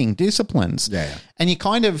fucking disciplines. Yeah. And you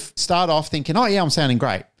kind of start off thinking, oh, yeah, I'm sounding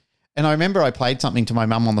great. And I remember I played something to my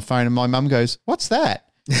mum on the phone and my mum goes, what's that?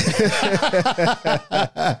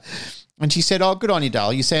 And she said, oh, good on you,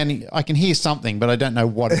 Dale. You sound, I can hear something, but I don't know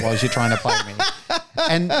what it was you're trying to play me.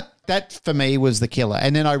 And that for me was the killer.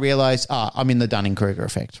 And then I realized, I'm in the Dunning-Kruger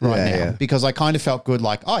effect now because I kind of felt good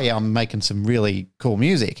like, oh, yeah, I'm making some really cool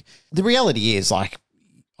music. The reality is like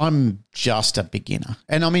I'm just a beginner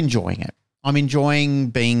and I'm enjoying it. I'm enjoying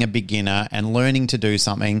being a beginner and learning to do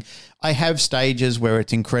something. I have stages where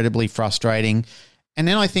it's incredibly frustrating. And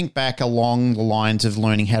then I think back along the lines of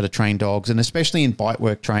learning how to train dogs and especially in bite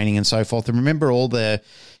work training and so forth. And remember all the,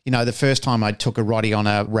 you know, the first time I took a Roddy on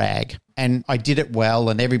a rag and I did it well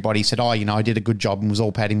and everybody said, oh, you know, I did a good job and was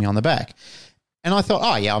all patting me on the back. And I thought,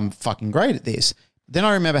 oh, yeah, I'm fucking great at this. Then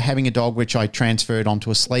I remember having a dog which I transferred onto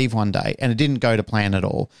a sleeve one day and it didn't go to plan at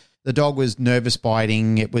all. The dog was nervous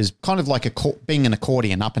biting. It was kind of like being an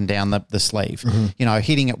accordion up and down the sleeve, you know,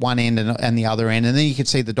 hitting at one end and the other end. And then you could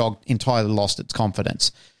see the dog entirely lost its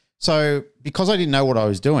confidence. So because I didn't know what I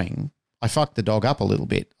was doing, I fucked the dog up a little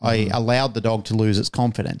bit. I allowed the dog to lose its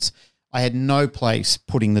confidence. I had no place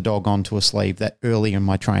putting the dog onto a sleeve that early in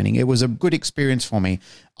my training. It was a good experience for me.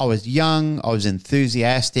 I was young. I was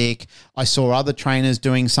enthusiastic. I saw other trainers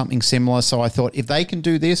doing something similar. So I thought, if they can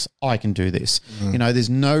do this, I can do this. You know, there's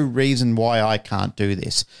no reason why I can't do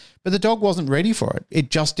this. But the dog wasn't ready for it.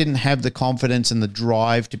 It just didn't have the confidence and the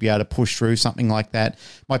drive to be able to push through something like that.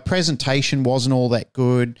 My presentation wasn't all that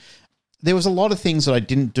good. There was a lot of things that I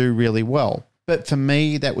didn't do really well. But for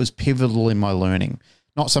me, that was pivotal in my learning.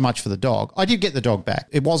 Not so much for the dog. I did get the dog back.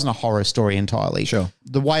 It wasn't a horror story entirely. Sure.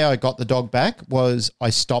 The way I got the dog back was I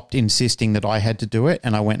stopped insisting that I had to do it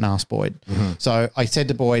and I went and asked Boyd. So I said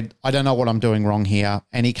to Boyd, I don't know what I'm doing wrong here.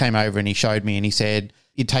 And he came over and he showed me and he said,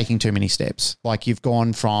 you're taking too many steps. Like you've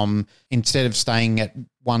gone from, instead of staying at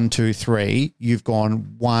 1, 2, 3, you've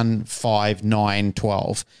gone 1, 5, 9,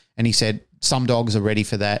 12. And he said, some dogs are ready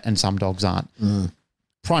for that and some dogs aren't.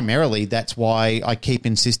 Primarily, that's why I keep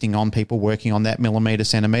insisting on people working on that millimeter,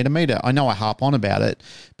 centimeter, meter. I know I harp on about it,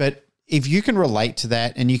 but if you can relate to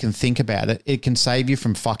that and you can think about it, it can save you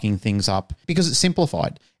from fucking things up because it's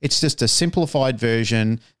simplified. It's just a simplified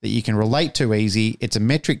version that you can relate to easy. It's a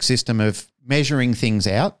metric system of measuring things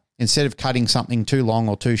out. Instead of cutting something too long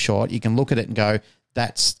or too short, you can look at it and go,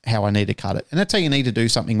 that's how I need to cut it. And that's how you need to do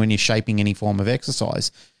something when you're shaping any form of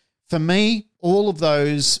exercise. For me, all of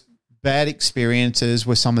those bad experiences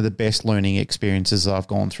were some of the best learning experiences that I've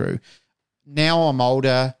gone through. Now I'm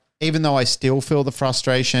older, even though I still feel the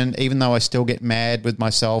frustration, even though I still get mad with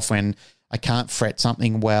myself when I can't fret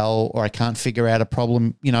something well, or I can't figure out a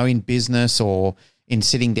problem, in business or in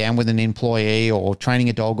sitting down with an employee or training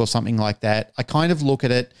a dog or something like that, I kind of look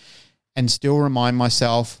at it and still remind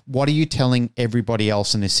myself, what are you telling everybody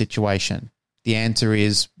else in this situation? The answer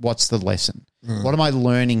is, what's the lesson? What am I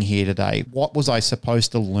learning here today? What was I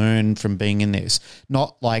supposed to learn from being in this?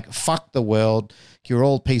 Not like, fuck the world, you're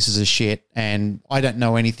all pieces of shit and I don't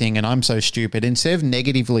know anything and I'm so stupid. Instead of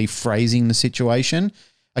negatively phrasing the situation,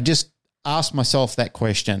 I just asked myself that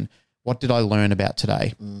question, what did I learn about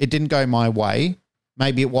today? It didn't go my way.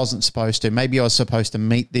 Maybe it wasn't supposed to. Maybe I was supposed to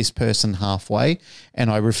meet this person halfway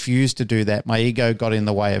and I refused to do that. My ego got in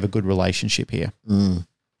the way of a good relationship here.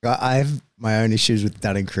 I have my own issues with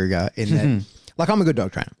Dunning-Kruger in that, like, I'm a good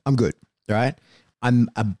dog trainer. I'm good, right? I'm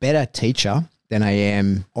a better teacher than I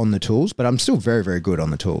am on the tools, but I'm still very, very good on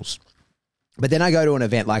the tools. But then I go to an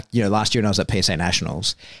event like, last year when I was at PSA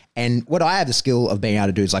Nationals, and what I have the skill of being able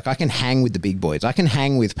to do is, like, I can hang with the big boys. I can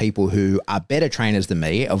hang with people who are better trainers than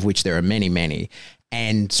me, of which there are many, many,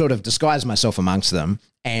 and sort of disguise myself amongst them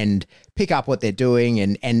and pick up what they're doing.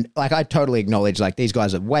 And like, I totally acknowledge, like, these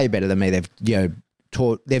guys are way better than me. They've,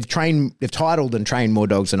 they've titled and trained more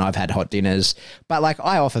dogs than I've had hot dinners, but like,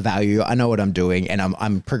 I offer value. I know what I'm doing and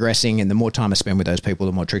I'm progressing. And the more time I spend with those people,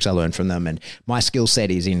 the more tricks I learn from them. And my skill set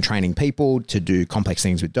is in training people to do complex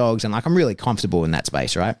things with dogs. And like, I'm really comfortable in that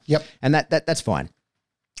space. Right. Yep. And that's fine.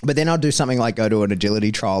 But then I'll do something like go to an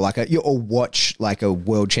agility trial, like or watch like a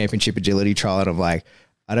world championship agility trial. And I'm like,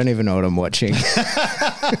 I don't even know what I'm watching.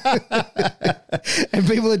 And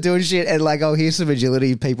people are doing shit, and like, I'll hear some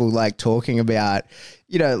agility people like talking about,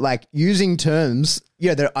 like using terms,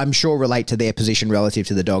 that I'm sure relate to their position relative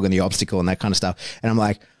to the dog and the obstacle and that kind of stuff. And I'm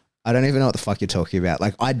like, I don't even know what the fuck you're talking about.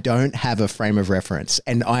 Like, I don't have a frame of reference,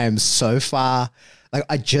 and I am so far, like,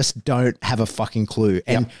 I just don't have a fucking clue.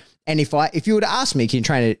 And And if you were to ask me, can you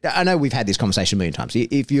train it? I know we've had this conversation a million times.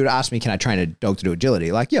 If you were to ask me, can I train a dog to do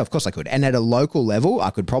agility? Like, yeah, of course I could. And at a local level,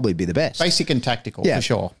 I could probably be the best. Basic and tactical, for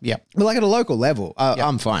sure. Yeah. But like at a local level,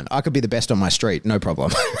 I'm fine. I could be the best on my street, no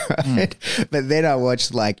problem. Right? But then I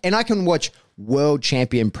watch and I can watch world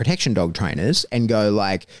champion protection dog trainers and go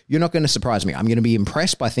like, you're not going to surprise me. I'm going to be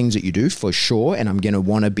impressed by things that you do for sure. And I'm going to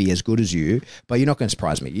want to be as good as you, but you're not going to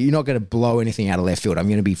surprise me. You're not going to blow anything out of left field. I'm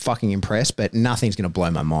going to be fucking impressed, but nothing's going to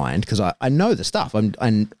blow my mind because I know the stuff.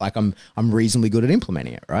 I'm reasonably good at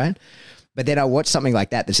implementing it. Right. But then I watch something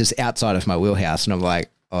like that that's just outside of my wheelhouse and I'm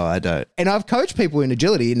like, oh, I don't. And I've coached people in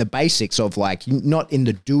agility in the basics of like, not in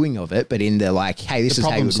the doing of it, but in the like, hey, this is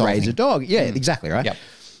how you would raise a dog. Yeah, exactly. Right. Yep.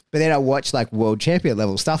 But then I watch like world champion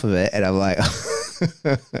level stuff of it and I'm like,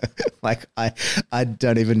 like I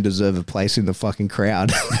don't even deserve a place in the fucking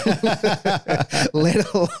crowd,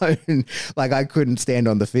 let alone like I couldn't stand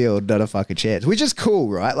on the field, not a fucking chance, which is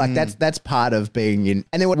cool, right? Like that's part of being in.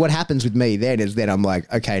 And then what happens with me then is I'm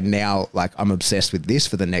like, okay, now like I'm obsessed with this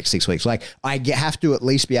for the next 6 weeks. Like I have to at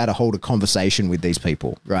least be able to hold a conversation with these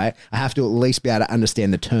people, right? I have to at least be able to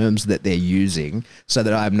understand the terms that they're using so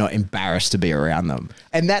that I'm not embarrassed to be around them.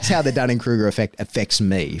 And that's how the Dunning-Kruger effect affects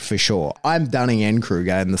me for sure. I'm Dunning and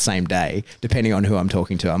Kruger in the same day, depending on who I'm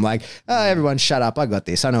talking to. I'm like, oh, everyone shut up. I got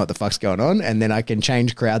this. I know what the fuck's going on. And then I can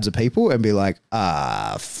change crowds of people and be like,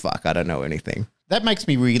 fuck, I don't know anything. That makes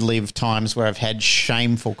me relive times where I've had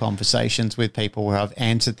shameful conversations with people where I've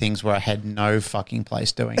answered things where I had no fucking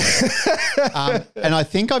place doing it. And I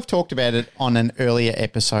think I've talked about it on an earlier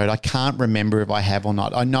episode. I can't remember if I have or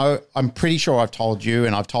not. I know, I'm pretty sure I've told you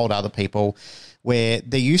and I've told other people where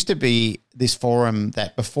there used to be this forum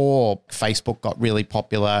that before Facebook got really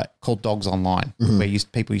popular called Dogs Online, where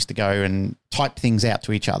people used to go and type things out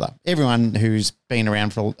to each other. Everyone who's been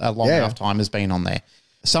around for a long enough time has been on there.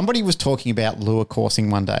 Somebody was talking about lure coursing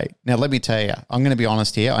one day. Now, let me tell you, I'm going to be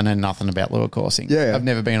honest here. I know nothing about lure coursing. Yeah. I've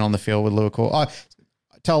never been on the field with lure coursing.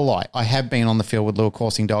 Tell a lie. I have been on the field with lure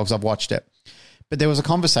coursing dogs. I've watched it. But there was a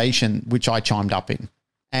conversation which I chimed up in.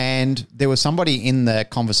 And there was somebody in the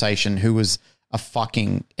conversation who was a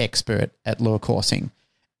fucking expert at lure coursing.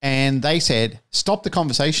 And they said, stop the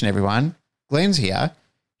conversation, everyone. Glenn's here.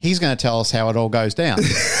 He's going to tell us how it all goes down.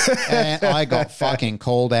 And I got fucking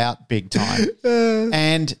called out big time.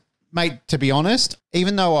 And, mate, to be honest,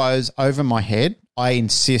 even though I was over my head, I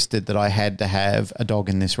insisted that I had to have a dog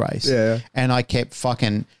in this race. Yeah. And I kept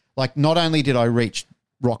fucking, like, not only did I reach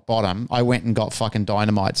rock bottom, I went and got fucking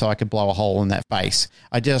dynamite so I could blow a hole in that face.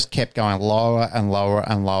 I just kept going lower and lower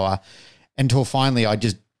and lower until finally I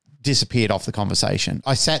just disappeared off the conversation.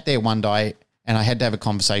 I sat there one day and I had to have a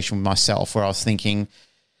conversation with myself where I was thinking,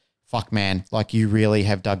 fuck, man, like you really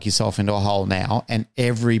have dug yourself into a hole now, and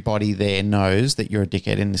everybody there knows that you're a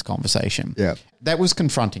dickhead in this conversation. Yeah. That was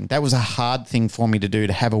confronting. That was a hard thing for me to do,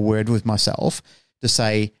 to have a word with myself, to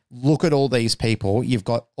say, look at all these people. You've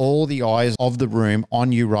got all the eyes of the room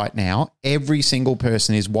on you right now. Every single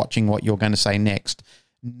person is watching what you're going to say next,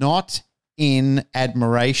 not in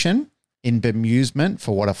admiration, in bemusement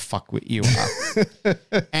for what a fuckwit you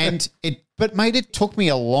are. But mate, it took me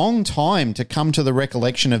a long time to come to the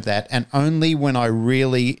recollection of that, and only when I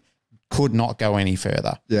really could not go any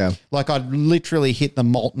further. Yeah. Like I'd literally hit the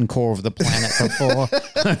molten core of the planet before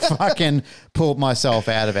I fucking pulled myself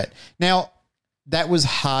out of it. Now, that was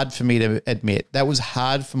hard for me to admit. That was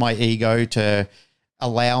hard for my ego to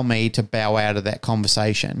allow me to bow out of that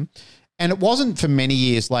conversation. And it wasn't for many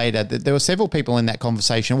years later that there were several people in that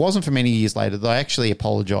conversation. It wasn't for many years later that I actually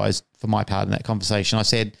apologized for my part in that conversation. I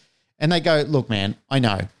said, and they go, look, man, I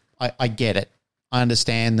know, I get it. I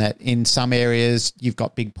understand that in some areas you've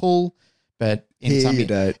got big pull, but in Here some you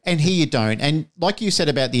don't. And here you don't. And like you said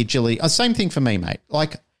about the agility, same thing for me, mate.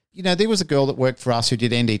 Like, you know, there was a girl that worked for us who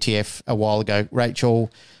did NDTF a while ago,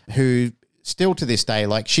 Rachel, who still to this day,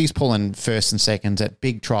 like she's pulling first and seconds at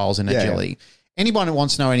big trials in agility. Anyone who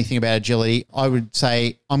wants to know anything about agility, I would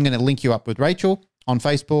say I'm going to link you up with Rachel on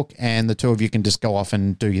Facebook, and the two of you can just go off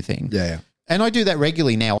and do your thing. Yeah. And I do that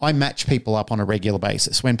regularly now. I match people up on a regular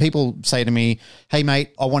basis. When people say to me, hey,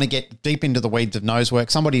 mate, I want to get deep into the weeds of nose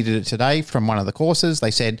work. Somebody did it today from one of the courses.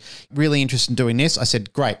 They said, really interested in doing this. I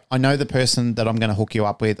said, great. I know the person that I'm going to hook you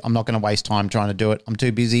up with. I'm not going to waste time trying to do it. I'm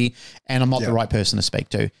too busy and I'm not the right person to speak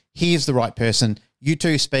to. Here's the right person. You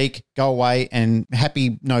two speak, go away, and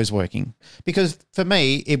happy nose working. Because for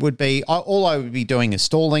me, it would be, all I would be doing is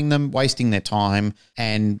stalling them, wasting their time,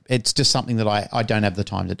 and it's just something that I don't have the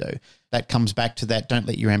time to do. That comes back to that, don't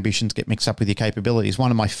let your ambitions get mixed up with your capabilities.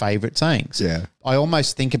 One of my favorite sayings. Yeah. I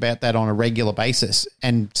almost think about that on a regular basis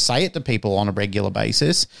and say it to people on a regular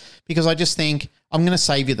basis, because I just think I'm going to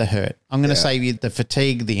save you the hurt. I'm going to save you the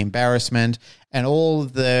fatigue, the embarrassment, and all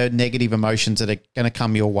the negative emotions that are going to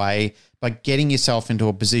come your way by getting yourself into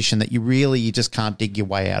a position that you just can't dig your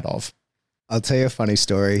way out of. I'll tell you a funny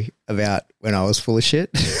story about when I was full of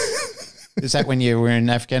shit. Is that when you were in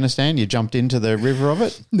Afghanistan? You jumped into the river of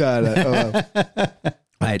it? No.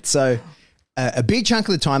 Right. So a big chunk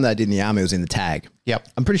of the time that I did in the army was in the tag. Yep.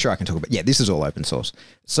 I'm pretty sure I can talk about. Yeah, this is all open source.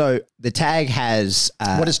 So the tag has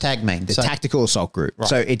what does tag mean? The Tactical Assault Group. Right.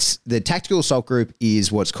 So it's the Tactical Assault Group is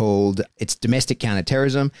what's called it's domestic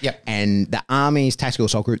counterterrorism. Yep. And the Army's Tactical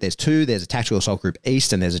Assault Group, there's two. There's a Tactical Assault Group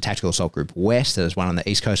East and there's a Tactical Assault Group West. There's one on the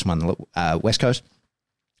East Coast and one on the West Coast.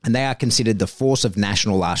 And they are considered the force of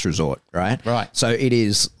national last resort, right? Right. So it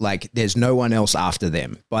is like there's no one else after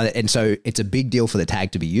them. And so it's a big deal for the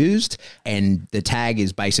tag to be used. And the tag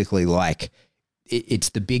is basically like it's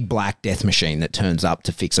the big black death machine that turns up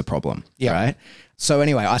to fix a problem, right? So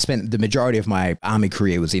anyway, I spent the majority of my army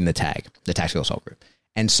career was in the tag, the Tactical Assault Group.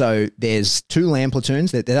 And so there's two land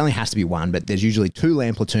platoons. There only has to be one, but there's usually two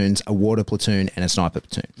land platoons, a water platoon, and a sniper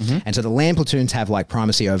platoon. Mm-hmm. And so the land platoons have like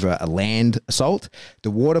primacy over a land assault.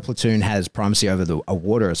 The water platoon has primacy over a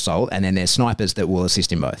water assault, and then there's snipers that will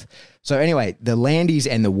assist in both. So anyway, the landies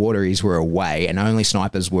and the wateries were away, and only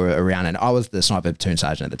snipers were around. And I was the sniper platoon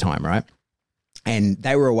sergeant at the time, right? And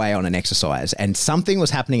they were away on an exercise and something was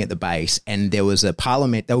happening at the base and there was a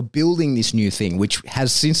parliament. They were building this new thing, which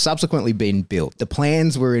has since subsequently been built. The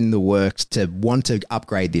plans were in the works to want to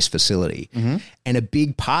upgrade this facility. Mm-hmm. And a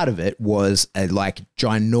big part of it was a like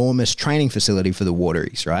ginormous training facility for the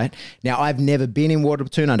wateries, right? Now, I've never been in water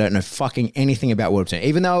platoon. I don't know fucking anything about water platoon.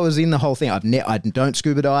 Even though I was in the whole thing, I don't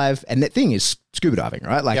scuba dive. And that thing is scuba diving,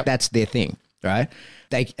 right? Like that's their thing, right?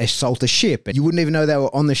 They assault a ship and you wouldn't even know they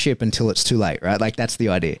were on the ship until it's too late, right? Like that's the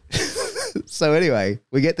idea. So anyway,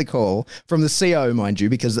 we get the call from the CO, mind you,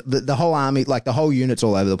 because the whole army, like the whole unit's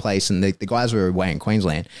all over the place and the guys were away in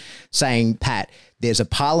Queensland saying, Pat, there's a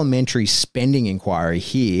parliamentary spending inquiry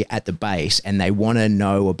here at the base and they want to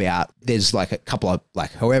know about, there's like a couple of,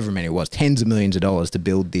 like however many it was, tens of millions of dollars to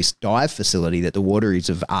build this dive facility that the wateries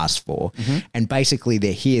have asked for. Mm-hmm. And basically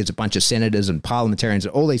they're here as a bunch of senators and parliamentarians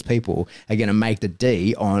and all these people are going to make the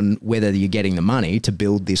D on whether you're getting the money to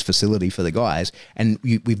build this facility for the guys. And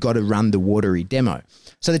we've got to run the watery demo.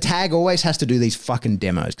 So the tag always has to do these fucking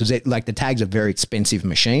demos because like the tag's a very expensive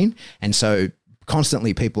machine. And so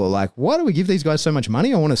constantly people are like, why do we give these guys so much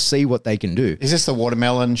money? I want to see what they can do. Is this the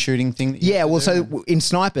watermelon shooting thing? Yeah, well, so in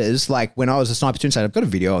snipers, like when I was a sniper tune state, I've got a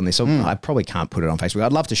video on this. I probably can't put it on Facebook.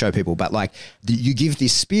 I'd love to show people, but like you give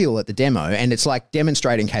this spiel at the demo and it's like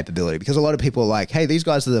demonstrating capability because a lot of people are like, hey, these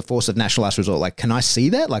guys are the force of national last resort. Like, can I see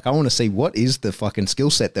that? Like, I want to see what is the fucking skill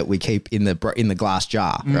set that we keep in the glass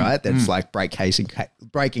jar, right? That's like break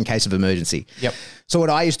in case of emergency. Yep. So what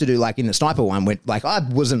I used to do, like in the sniper one, when like I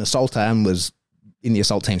was an assaulter and was in the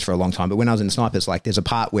assault teams for a long time, but when I was in the snipers, like there's a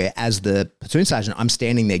part where as the platoon sergeant, I'm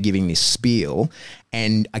standing there giving this spiel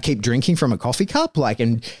and I keep drinking from a coffee cup, like,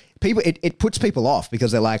 and people, it puts people off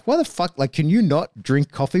because they're like, why the fuck, like, can you not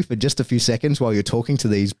drink coffee for just a few seconds while you're talking to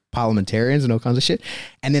these parliamentarians and all kinds of shit?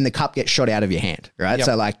 And then the cup gets shot out of your hand, right? Yep.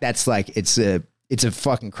 So like, that's like, it's a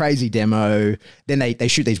fucking crazy demo. Then they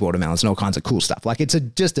shoot these watermelons and all kinds of cool stuff. Like it's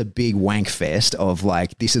just a big wank fest of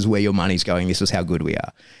like, this is where your money's going. This is how good we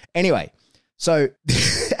are. Anyway, so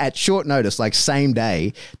at short notice, like same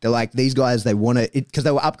day, they're like, these guys, they want to, because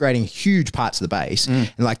they were upgrading huge parts of the base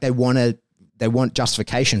and like they want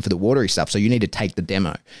justification for the watery stuff. So you need to take the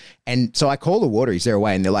demo. And so I call the wateries, they're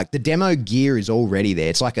away and they're like, the demo gear is already there.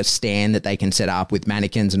 It's like a stand that they can set up with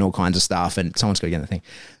mannequins and all kinds of stuff. And someone's got to get in the thing.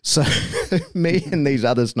 So me and these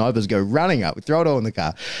other snipers go running up. We throw it all in the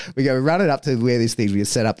car. We go running up to where this thing, we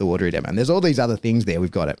set up the watery demo. And there's all these other things there.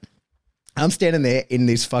 We've got it. I'm standing there in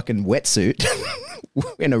this fucking wetsuit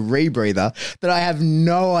in a rebreather that I have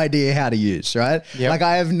no idea how to use, right? Yep. Like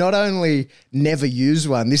I have not only never used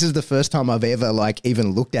one, this is the first time I've ever like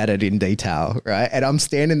even looked at it in detail, right? And I'm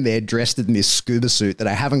standing there dressed in this scuba suit that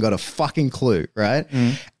I haven't got a fucking clue, right?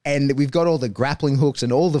 And we've got all the grappling hooks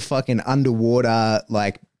and all the fucking underwater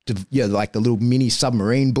like the little mini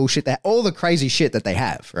submarine bullshit, that all the crazy shit that they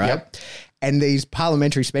have, right? Yep. And these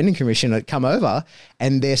Parliamentary Spending Commission come over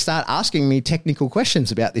and they start asking me technical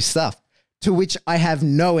questions about this stuff, to which I have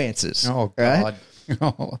no answers. Oh, right?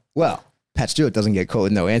 God. Well, Pat Stewart doesn't get caught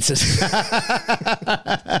with no answers. So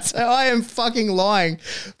I am fucking lying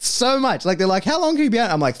so much. Like, they're like, how long can you be out?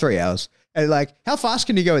 I'm like, 3 hours. And like, how fast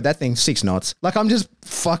can you go with that thing? 6 knots. Like, I'm just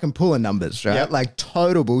fucking pulling numbers, right? Yep. Like,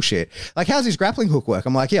 total bullshit. Like, how's this grappling hook work?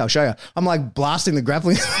 I'm like, yeah, I'll show you. I'm like blasting the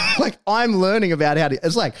grappling. Like, I'm learning about how to,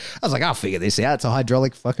 it's like, I was like, I'll figure this out. It's a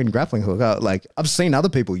hydraulic fucking grappling hook. Like, I've seen other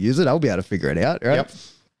people use it. I'll be able to figure it out, right? Yep.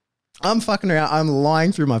 I'm fucking around. I'm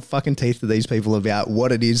lying through my fucking teeth to these people about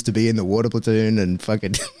what it is to be in the water platoon and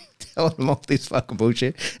fucking telling them all this fucking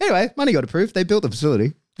bullshit. Anyway, money got approved. They built the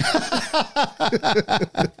facility.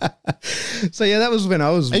 So yeah, that was when I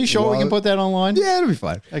was. Are you sure we can put that online? Yeah, it'll be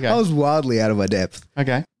fine. Okay. I was wildly out of my depth.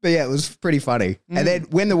 Okay. But yeah, it was pretty funny. And then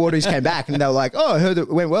when the wateries came back and they were like, oh, I heard it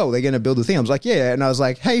went well. They're going to build the thing. I was like, yeah. And I was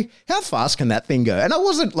like, hey, how fast can that thing go? And I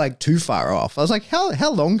wasn't like too far off. I was like,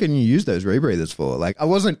 how long can you use those rebreathers for? Like, I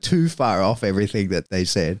wasn't too far off everything that they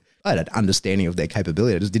said. I had an understanding of their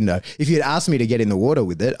capability. I just didn't know. If you'd asked me to get in the water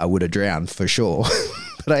with it, I would have drowned for sure.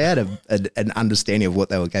 But I had an understanding of what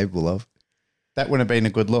they were capable of. That wouldn't have been a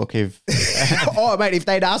good look if... Oh, mate, if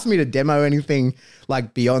they'd asked me to demo anything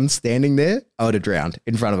like beyond standing there, I would have drowned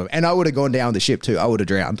in front of them. And I would have gone down the ship too. I would have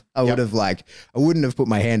drowned. I would have I wouldn't have put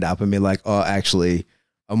my hand up and been like, oh, actually,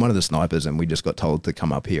 I'm one of the snipers and we just got told to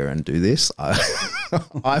come up here and do this.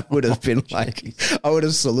 I would have been like, I would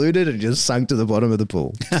have saluted and just sunk to the bottom of the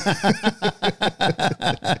pool.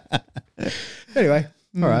 Anyway,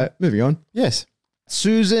 all right, moving on. Yes.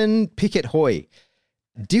 Susan Pickett-Hoy.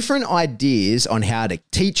 Different ideas on how to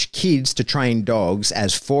teach kids to train dogs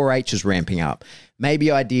as 4-H is ramping up.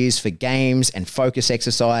 Maybe ideas for games and focus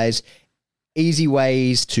exercise. Easy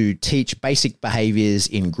ways to teach basic behaviors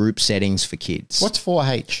in group settings for kids. What's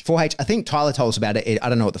 4-H? 4-H, I think Tyler told us about it. I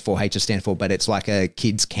don't know what the 4-H's stand for, but it's like a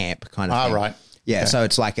kids camp kind of thing. Right. Yeah, okay. So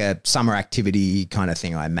it's like a summer activity kind of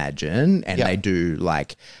thing, I imagine. And they do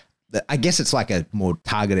like... I guess it's like a more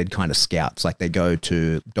targeted kind of scouts, like they go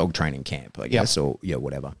to dog training camp, I guess, or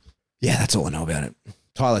whatever. Yeah, that's all I know about it.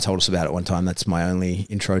 Tyler told us about it one time. That's my only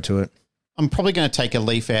intro to it. I'm probably going to take a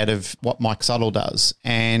leaf out of what Mike Suttle does,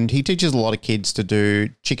 and he teaches a lot of kids to do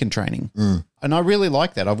chicken training. And I really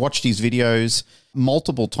like that. I've watched his videos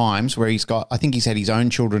multiple times where I think he's had his own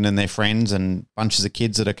children and their friends and bunches of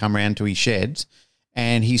kids that have come around to his sheds.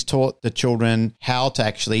 And he's taught the children how to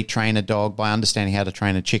actually train a dog by understanding how to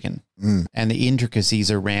train a chicken and the intricacies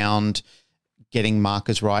around getting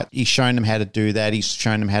markers right. He's shown them how to do that. He's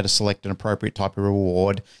shown them how to select an appropriate type of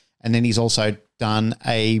reward. And then he's also done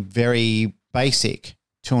a very basic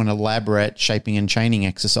to an elaborate shaping and chaining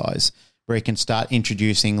exercise where he can start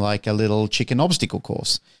introducing like a little chicken obstacle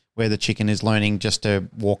course where the chicken is learning just to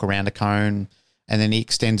walk around a cone, and then he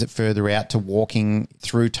extends it further out to walking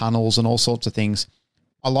through tunnels and all sorts of things.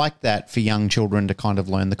 I like that for young children to kind of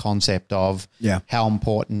learn the concept of how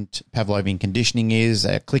important Pavlovian conditioning is,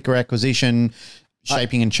 clicker acquisition,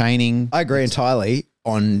 shaping and chaining. I agree entirely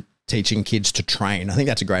on teaching kids to train. I think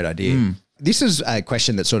that's a great idea. This is a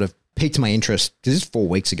question that sort of piqued my interest because this is 4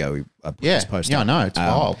 weeks ago. I put this post yeah, up. I know. It's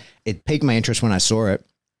wild. It piqued my interest when I saw it.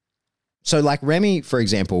 So like Remy, for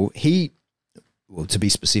example, to be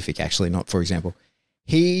specific, actually, not for example,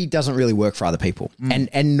 he doesn't really work for other people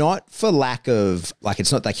and not for lack of, like,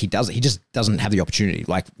 it's not like he does it. He just doesn't have the opportunity.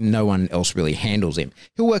 Like no one else really handles him.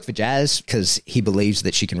 He'll work for Jazz because he believes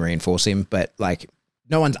that she can reinforce him, but like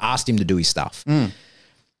no one's asked him to do his stuff.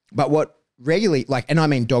 But what regularly, like, and I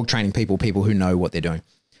mean dog training people who know what they're doing.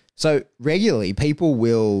 So regularly people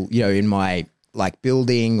will, in my like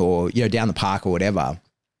building or, down the park or whatever,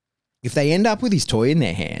 if they end up with his toy in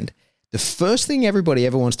their hand, the first thing everybody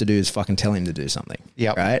ever wants to do is fucking tell him to do something.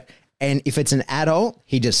 Yep. Right. And if it's an adult,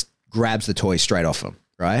 he just grabs the toy straight off him.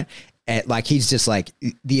 Right. And like, he's just like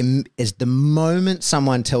the moment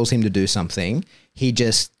someone tells him to do something, he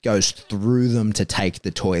just goes through them to take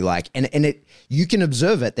the toy. Like, and you can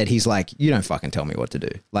observe it that he's like, you don't fucking tell me what to do.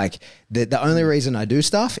 Like the only reason I do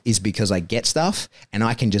stuff is because I get stuff and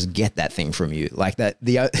I can just get that thing from you. Like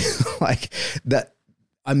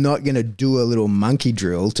I'm not going to do a little monkey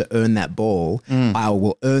drill to earn that ball. I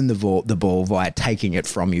will earn the ball via taking it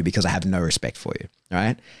from you because I have no respect for you,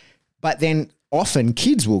 right? But then often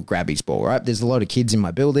kids will grab his ball, right? There's a lot of kids in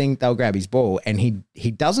my building. They'll grab his ball and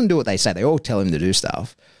he doesn't do what they say. They all tell him to do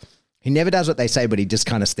stuff. He never does what they say, but he just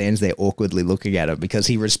kind of stands there awkwardly looking at it because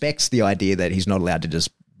he respects the idea that he's not allowed to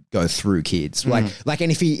just go through kids. And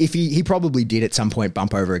if he probably did at some point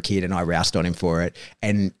bump over a kid and I roused on him for it.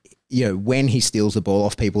 And when he steals the ball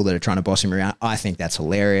off people that are trying to boss him around, I think that's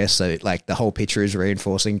hilarious. So like the whole picture is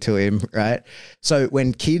reinforcing to him, right? So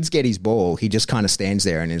when kids get his ball, he just kind of stands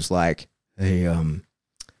there and is like, hey, I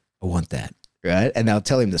want that, right? And they'll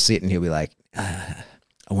tell him to sit and he'll be like, I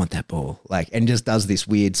want that ball. Like, and just does this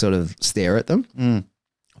weird sort of stare at them.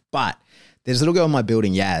 But there's a little girl in my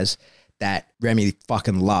building, Yaz, that Remy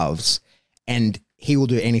fucking loves and he will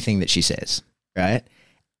do anything that she says, right?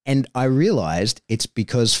 And I realized it's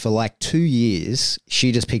because for like 2 years,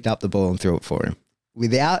 she just picked up the ball and threw it for him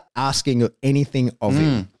without asking anything of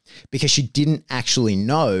him because she didn't actually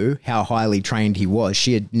know how highly trained he was.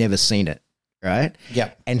 She had never seen it, right?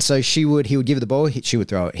 Yeah. And so he would give her the ball, she would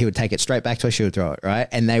throw it. He would take it straight back to her, she would throw it, right?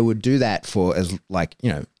 And they would do that for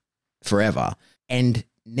forever. And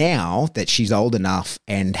now that she's old enough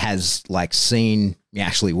and has like seen me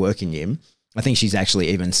actually working him, I think she's actually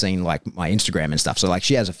even seen like my Instagram and stuff. So like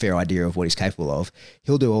she has a fair idea of what he's capable of.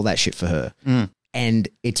 He'll do all that shit for her. And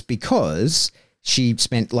it's because she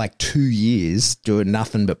spent like 2 years doing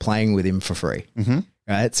nothing but playing with him for free.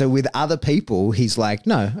 Right. So with other people, he's like,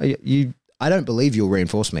 no, I don't believe you'll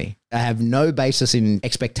reinforce me. I have no basis in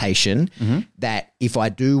expectation that if I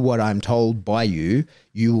do what I'm told by you,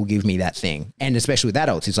 you will give me that thing. And especially with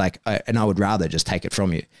adults, it's like, and I would rather just take it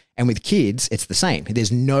from you. And with kids, it's the same.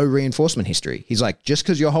 There's no reinforcement history. He's like, just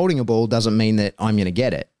because you're holding a ball doesn't mean that I'm going to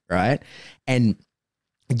get it, right? And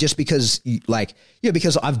just because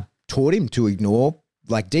because I've taught him to ignore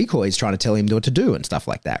like decoys trying to tell him what to do and stuff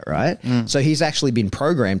like that, right? So he's actually been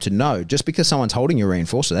programmed to know just because someone's holding your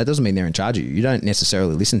reinforcer, that doesn't mean they're in charge of you. You don't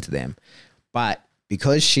necessarily listen to them. But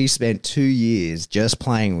because she spent 2 years just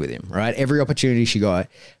playing with him, right? Every opportunity she got,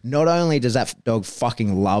 not only does that dog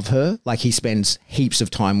fucking love her, like he spends heaps of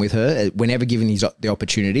time with her. Whenever given the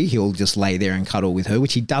opportunity, he'll just lay there and cuddle with her,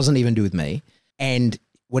 which he doesn't even do with me. And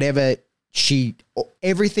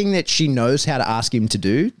everything that she knows how to ask him to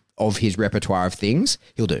do of his repertoire of things,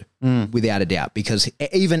 he'll do without a doubt, because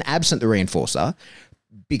even absent the reinforcer,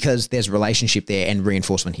 because there's relationship there and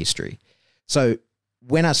reinforcement history. So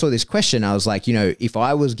when I saw this question, I was like, if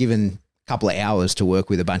I was given a couple of hours to work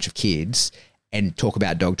with a bunch of kids and talk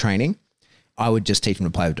about dog training, I would just teach them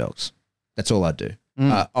to play with dogs. That's all I'd do.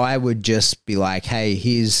 I would just be like, hey,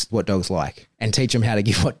 here's what dogs like, and teach them how to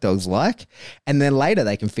give what dogs like. And then later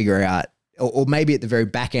they can figure out, or maybe at the very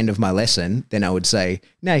back end of my lesson, then I would say,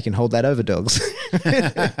 now you can hold that over dogs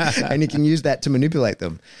and you can use that to manipulate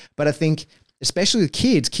them. But I think especially with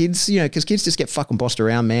kids, because kids just get fucking bossed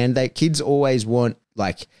around, man. Kids always want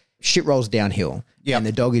like shit rolls downhill. Yep. And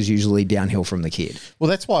the dog is usually downhill from the kid. Well,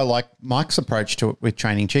 that's why I like Mike's approach to it with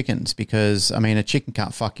training chickens, because, I mean, a chicken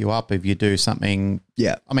can't fuck you up if you do something.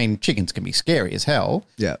 Yeah. I mean, chickens can be scary as hell.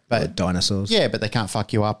 Yeah. But like dinosaurs. Yeah, but they can't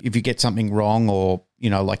fuck you up if you get something wrong, or,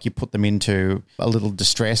 like you put them into a little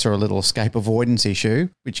distress or a little escape avoidance issue,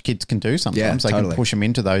 which kids can do sometimes. Yeah, they totally. can push them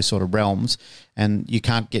into those sort of realms, and you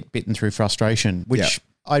can't get bitten through frustration, which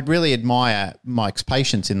I'd really admire Mike's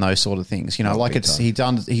patience in those sort of things. You know, like he's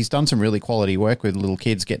done some really quality work with little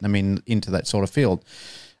kids, getting them into that sort of field.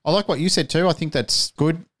 I like what you said too. I think that's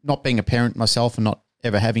good. Not being a parent myself and not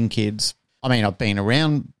ever having kids. I mean, I've been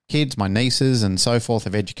around kids, my nieces and so forth.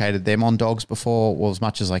 I've educated them on dogs before, well, as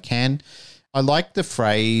much as I can. I like the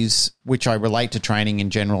phrase, which I relate to training in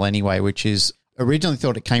general anyway, which is originally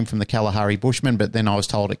thought it came from the Kalahari Bushman, but then I was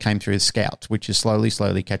told it came through the Scout, which is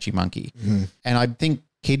slowly catchy monkey. Mm-hmm. And I think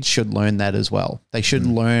kids should learn that as well. They should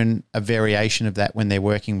learn a variation of that when they're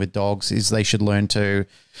working with dogs, is they should learn to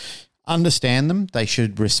understand them. They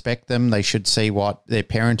should respect them. They should see what their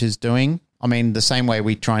parent is doing. I mean, the same way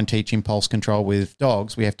we try and teach impulse control with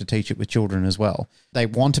dogs, we have to teach it with children as well. They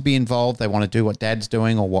want to be involved. They want to do what dad's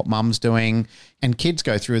doing or what mum's doing. And kids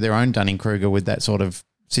go through their own Dunning-Kruger with that sort of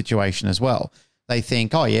situation as well. They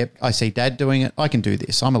think, oh, yeah, I see dad doing it. I can do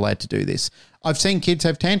this. I'm allowed to do this. I've seen kids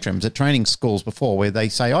have tantrums at training schools before where they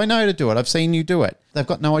say, I know how to do it. I've seen you do it. They've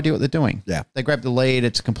got no idea what they're doing. Yeah. They grab the lead.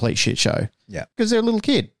 It's a complete shit show. Yeah. Because they're a little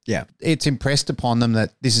kid. Yeah. It's impressed upon them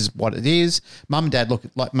that this is what it is. Mum and dad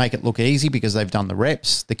make it look easy because they've done the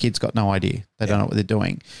reps. The kid's got no idea. They don't know what they're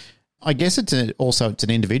doing. I guess it's an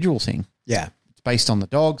individual thing. Yeah. It's based on the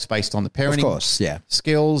dogs, based on the parenting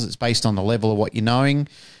skills. It's based on the level of what you're knowing.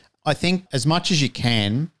 I think as much as you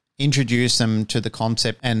can, introduce them to the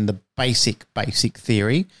concept and the basic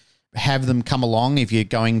theory. Have them come along if you're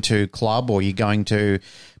going to club or you're going to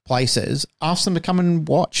places. Ask them to come and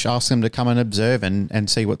watch. Ask them to come and observe and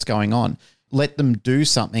see what's going on. Let them do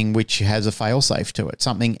something which has a fail-safe to it,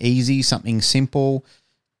 something easy, something simple.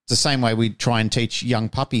 It's the same way we try and teach young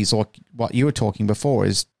puppies, or what you were talking before,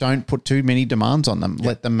 is don't put too many demands on them. Yep.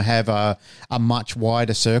 Let them have a much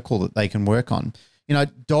wider circle that they can work on. You know,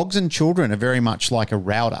 dogs and children are very much like a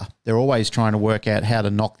router. They're always trying to work out how to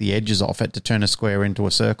knock the edges off it to turn a square into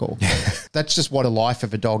a circle. That's just what a life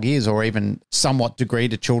of a dog is, or even somewhat degree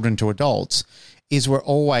to children to adults, is we're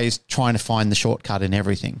always trying to find the shortcut in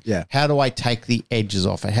everything. Yeah. How do I take the edges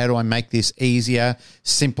off it? How do I make this easier,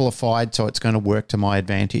 simplified, so it's going to work to my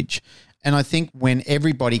advantage? And I think when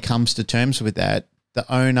everybody comes to terms with that, the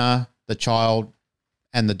owner, the child,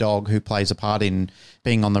 and the dog who plays a part in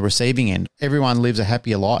being on the receiving end, everyone lives a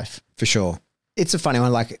happier life. For sure. It's a funny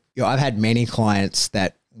one. Like, you know, I've had many clients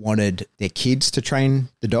that wanted their kids to train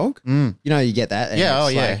the dog. You know, you get that. And yeah.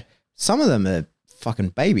 Like, some of them are fucking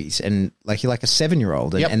babies, and like, you're like a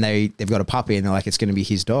 7-year-old and they've got a puppy and they're like, it's going to be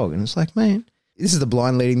his dog. And it's like, man, this is the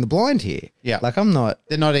blind leading the blind here. Yeah. Like, they're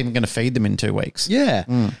not even going to feed them in 2 weeks.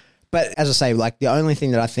 Yeah. But as I say, like, the only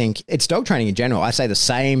thing that I think, it's dog training in general, I say the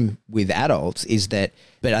same with adults, is that,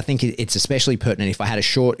 but I think it's especially pertinent if I had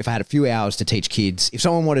a few hours to teach kids, if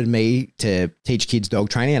someone wanted me to teach kids dog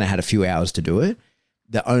training and I had a few hours to do it,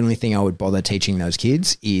 the only thing I would bother teaching those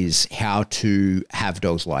kids is how to have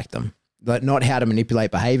dogs like them. But not how to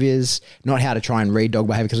manipulate behaviors, not how to try and read dog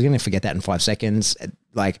behavior, because you're going to forget that in 5 seconds.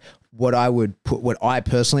 Like, what I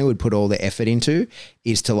personally would put all the effort into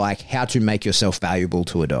is to, like, how to make yourself valuable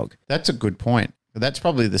to a dog. That's a good point. That's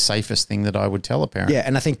probably the safest thing that I would tell a parent. Yeah,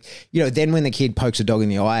 and I think, you know, then when the kid pokes a dog in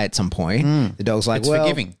the eye at some point, the dog's like, it's well,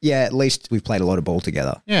 forgiving. Yeah, at least we've played a lot of ball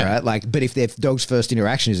together. Yeah. Right? Like, but if their dog's first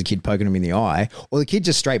interaction is a kid poking them in the eye, or the kid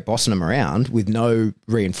just straight bossing them around with no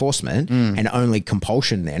reinforcement and only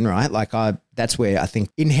compulsion, then, right? Like, that's where I think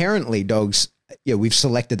inherently dogs, yeah, we've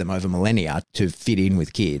selected them over millennia to fit in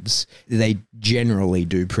with kids. They generally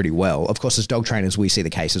do pretty well. Of course, as dog trainers, we see the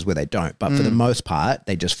cases where they don't, but for the most part,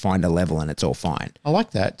 they just find a level and it's all fine. I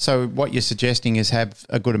like that. So what you're suggesting is have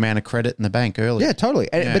a good amount of credit in the bank early. Yeah, totally.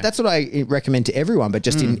 But that's what I recommend to everyone, but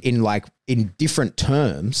just in different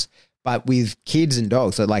terms. But with kids and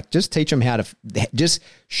dogs, so like, just teach them how to just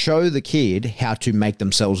show the kid how to make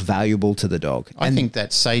themselves valuable to the dog. I think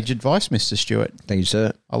that's sage advice, Mr. Stewart. Thank you,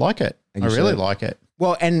 sir. I like it. I really like it.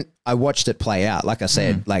 Well, and I watched it play out. Like I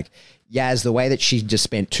said, like Yaz, the way that she just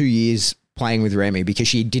spent 2 years playing with Remy because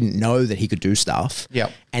she didn't know that he could do stuff.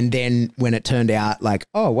 Yep. And then when it turned out like,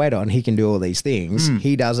 oh, wait on, he can do all these things.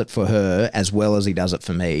 He does it for her as well as he does it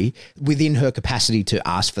for me within her capacity to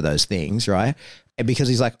ask for those things, right? And because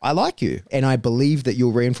he's like, I like you and I believe that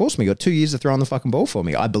you'll reinforce me. You got 2 years to throw on the fucking ball for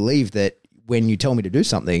me. I believe that when you tell me to do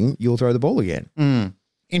something, you'll throw the ball again.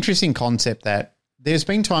 Interesting concept that there's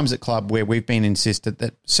been times at club where we've been insisted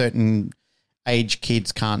that certain age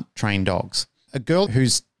kids can't train dogs. A girl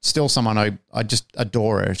who's still someone I just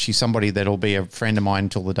adore her. She's somebody that'll be a friend of mine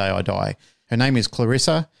until the day I die. Her name is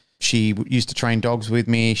Clarissa. She used to train dogs with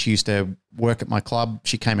me. She used to work at my club.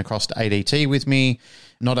 She came across to ADT with me.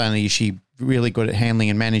 Not only is she really good at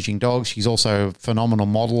handling and managing dogs, she's also a phenomenal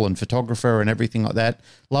model and photographer and everything like that.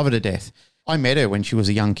 Love her to death. I met her when she was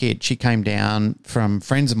a young kid. She came down from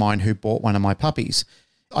friends of mine who bought one of my puppies.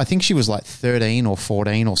 I think she was like 13 or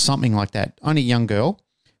 14 or something like that. Only a young girl.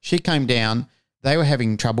 She came down. They were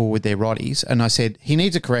having trouble with their Rotties. And I said, he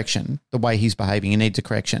needs a correction. The way he's behaving, he needs a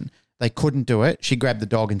correction. They couldn't do it. She grabbed the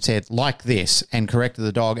dog and said, like this, and corrected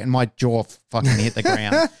the dog. And my jaw fucking hit the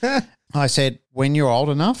ground. I said, when you're old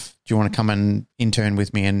enough, do you want to come and intern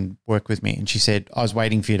with me and work with me? And she said, I was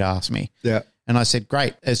waiting for you to ask me. Yeah. And I said,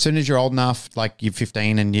 great. As soon as you're old enough, like you're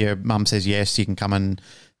 15 and your mum says yes, you can come and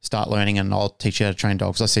start learning and I'll teach you how to train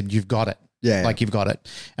dogs. I said, you've got it. Yeah. Like you've got it.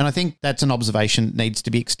 And I think that's an observation that needs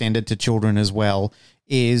to be extended to children as well,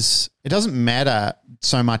 is it doesn't matter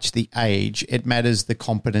so much the age, it matters the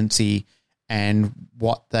competency and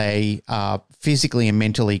what they are physically and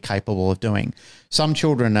mentally capable of doing. Some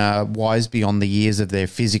children are wise beyond the years of their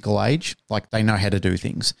physical age, like they know how to do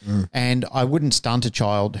things. And I wouldn't stunt a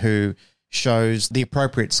child who shows the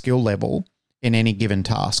appropriate skill level in any given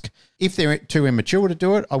task. If they're too immature to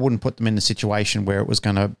do it, I wouldn't put them in a situation where it was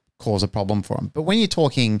going to cause a problem for them. But when you're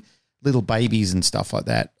talking little babies and stuff like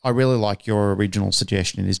that, I really like your original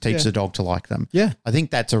suggestion is teach the dog to like them. Yeah. I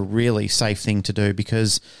think that's a really safe thing to do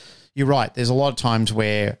because you're right. There's a lot of times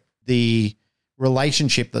where the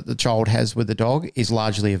relationship that the child has with the dog is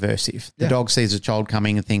largely aversive. The dog sees a child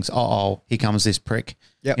coming and thinks, oh, here comes this prick.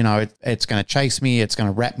 Yep. You know, it's going to chase me. It's going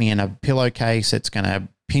to wrap me in a pillowcase. It's going to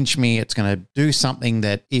pinch me. It's going to do something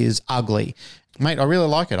that is ugly. Mate, I really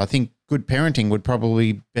like it. I think good parenting would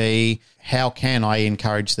probably be, how can I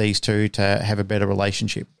encourage these two to have a better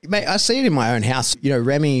relationship? Mate, I see it in my own house. You know,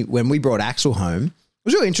 Remy, when we brought Axel home, it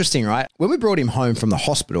was really interesting, right? When we brought him home from the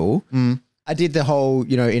hospital, I did the whole,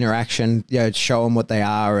 interaction, show them what they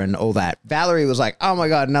are and all that. Valerie was like, oh my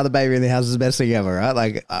God, another baby in the house is the best thing ever, right?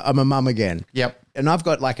 Like, I'm a mum again. Yep. And I've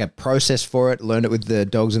got like a process for it, learned it with the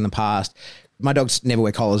dogs in the past. My dogs never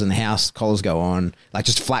wear collars in the house. Collars go on, like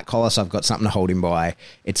just flat collar, so I've got something to hold him by.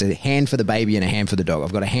 It's a hand for the baby and a hand for the dog.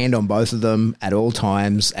 I've got a hand on both of them at all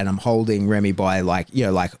times, and I'm holding Remy by like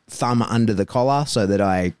thumb under the collar so that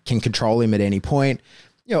I can control him at any point.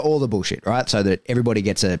 All the bullshit, right? So that everybody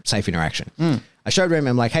gets a safe interaction. I showed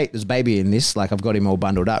Remy, I'm like, hey, there's a baby in this. Like, I've got him all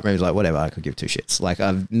bundled up. Remy's like, whatever, I could give two shits. Like,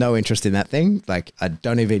 I've no interest in that thing. Like, I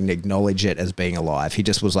don't even acknowledge it as being alive. He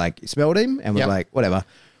just was like, he smelled him and was like, whatever.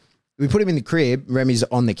 We put him in the crib. Remy's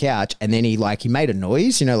on the couch, and then he made a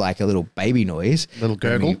noise, like a little baby noise. Little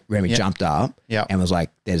gurgle. Remy jumped up and was like,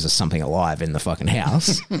 there's something alive in the fucking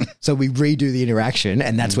house. So we redo the interaction,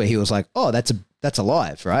 and that's where he was like, oh, that's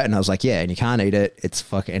alive, right? And I was like, yeah, and you can't eat it. It's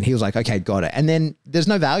fucking, and he was like, okay, got it. And then there's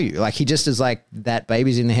no value. Like, he just is like, that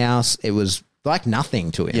baby's in the house. It was like nothing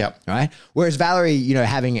to him, right? Whereas Valerie,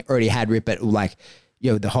 having already had Rip at like,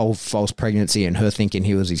 the whole false pregnancy and her thinking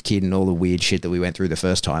he was his kid and all the weird shit that we went through the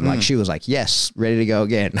first time. Like, she was like, yes, ready to go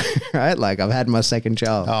again, right? Like, I've had my second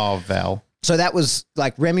child. Oh, Val. So that was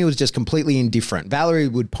like, Remy was just completely indifferent. Valerie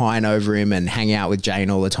would pine over him and hang out with Jane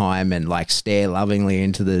all the time and like stare lovingly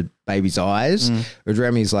into the baby's eyes. Whereas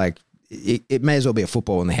Remy's like, it may as well be a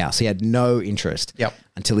football in the house. He had no interest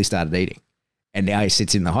until he started eating. And now he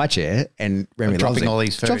sits in the high chair and Remy dropping all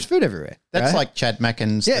these food. Drops food everywhere. That's like Chad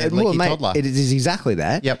Mackin's leaky toddler. It is exactly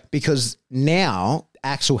that. Yep. Because now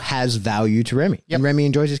Axel has value to Remy. And Remy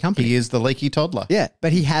enjoys his company. He is the leaky toddler. Yeah,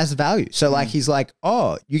 but he has value. So like, he's like,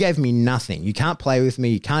 oh, you gave me nothing. You can't play with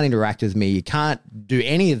me. You can't interact with me. You can't do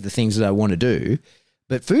any of the things that I want to do.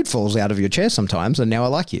 But food falls out of your chair sometimes, and now I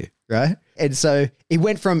like you, right? And so it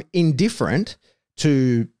went from indifferent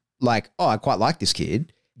to like, oh, I quite like this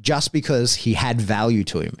kid, just because he had value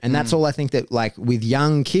to him. And that's all I think that like with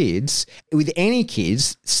young kids, with any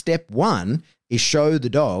kids, step one is show the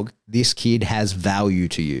dog this kid has value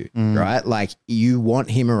to you, right? Like, you want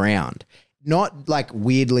him around, not like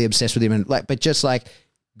weirdly obsessed with him and like, but just like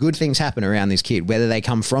good things happen around this kid, whether they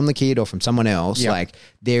come from the kid or from someone else. Like,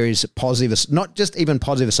 there is positive, not just even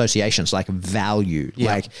positive associations, like value,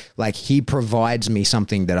 like he provides me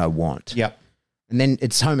something that I want. Yep. And then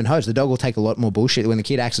it's home and hose. The dog will take a lot more bullshit. When the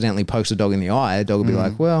kid accidentally pokes the dog in the eye, the dog will be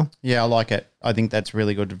like, well. Yeah, I like it. I think that's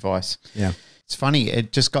really good advice. Yeah. It's funny.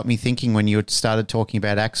 It just got me thinking when you started talking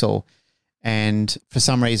about Axel, and for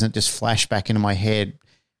some reason it just flashed back into my head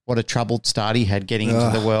what a troubled start he had getting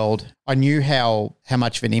into the world. I knew how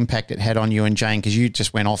much of an impact it had on you and Jane, because you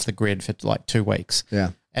just went off the grid for like 2 weeks. Yeah.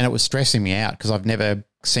 And it was stressing me out because I've never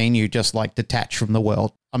seen you just like detached from the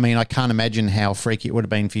world. I mean, I can't imagine how freaky it would have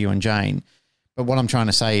been for you and Jane. But what I'm trying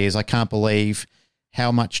to say is I can't believe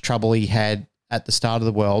how much trouble he had at the start of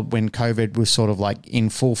the world when COVID was sort of like in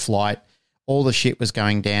full flight. All the shit was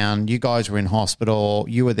going down. You guys were in hospital.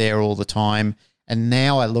 You were there all the time. And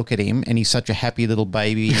now I look at him and he's such a happy little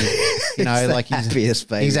baby. You know, the like happiest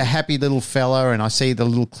baby. he's a happy little fella, and I see the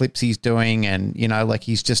little clips he's doing, and you know, like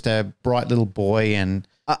he's just a bright little boy. And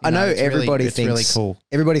I know it's everybody it's really thinks cool.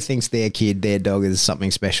 everybody thinks their kid, their dog is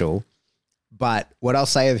something special. But what I'll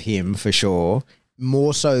say of him for sure,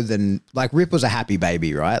 more so than like Rip was a happy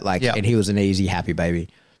baby, right? Like, Yeah. and he was an easy happy baby.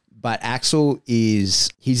 But Axel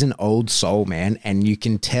he's an old soul, man. And you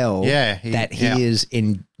can tell that he is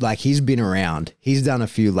in, like, he's been around. He's done a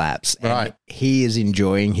few laps. And Right. he is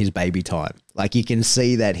enjoying his baby time. Like, you can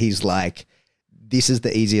see that he's like, this is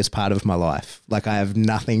the easiest part of my life. Like, I have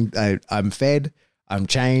nothing. I'm fed. I'm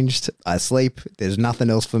changed. I sleep. There's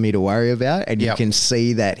nothing else for me to worry about. And you Yep. can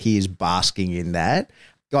see that he is basking in that.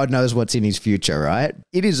 God knows what's in his future, right?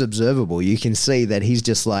 It is observable. You can see that he's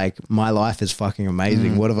just like, my life is fucking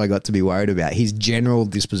amazing. What have I got to be worried about? His general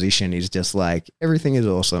disposition is just like, everything is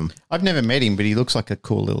awesome. I've never met him, but he looks like a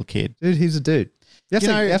cool little kid. Dude, he's a dude. You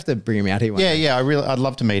have to bring him out here one day. Yeah, I'd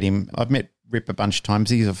love to meet him. I've met Rip a bunch of times.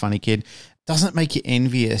 He's a funny kid. Doesn't make you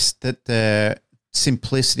envious that the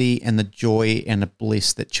simplicity and the joy and the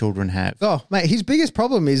bliss that children have. Oh, mate, his biggest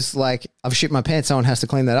problem is like, I've shit my pants. Someone has to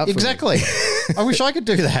clean that up for me. Exactly. I wish I could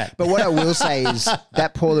do that. But what I will say is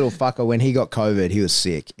that poor little fucker, when he got COVID, he was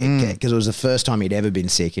sick because it was the first time he'd ever been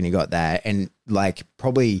sick, and he got that. And like,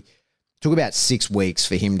 probably took about 6 weeks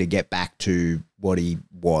for him to get back to what he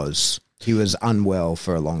was. He was unwell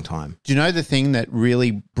for a long time. Do you know the thing that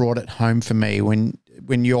really brought it home for me when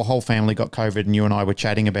your whole family got COVID and you and I were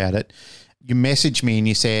chatting about it? You messaged me and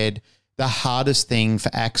you said the hardest thing for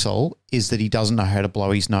Axel is that he doesn't know how to blow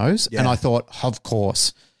his nose. Yeah. And I thought, of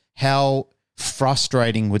course, how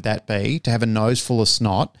frustrating would that be to have a nose full of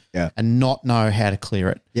snot and not know how to clear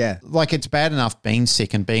it? Yeah. Like, it's bad enough being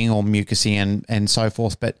sick and being all mucusy and so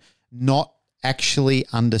forth, but not actually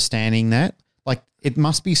understanding that. Like, it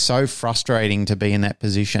must be so frustrating to be in that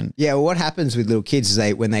position. Yeah, well, what happens with little kids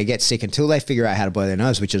is when they get sick, until they figure out how to blow their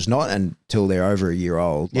nose, which is not until they're over a year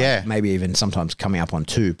old, like maybe even sometimes coming up on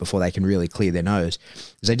 2 before they can really clear their nose,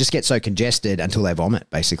 is they just get so congested until they vomit,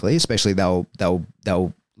 basically. Especially they'll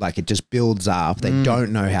like, it just builds up. They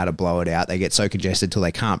don't know how to blow it out. They get so congested till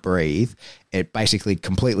they can't breathe. It basically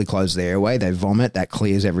completely closes their airway. They vomit. That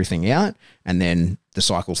clears everything out. And then the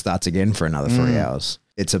cycle starts again for another 3 hours.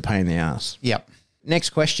 It's a pain in the ass. Yep.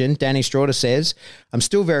 Next question, Danny Straughter says, I'm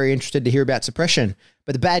still very interested to hear about suppression,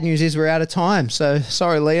 but the bad news is we're out of time. So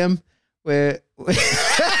sorry, Liam. Yeah.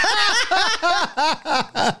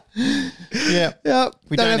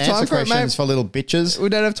 We don't have time answer for it, questions mate. for little bitches. We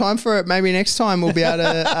don't have time for it. Maybe next time we'll be able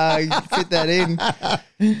to fit that in.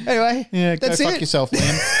 Anyway, Yeah, that's go it. fuck yourself,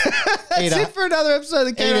 Liam. That's it for another episode of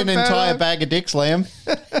the Eat Canine an entire Paradigm. bag of dicks, Liam.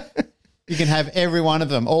 You can have every one of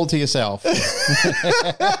them all to yourself. But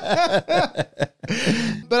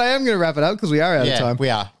I am going to wrap it up because we are out of time. We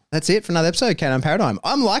are. That's it for another episode of Canine Paradigm.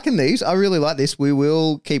 I'm liking these. I really like this. We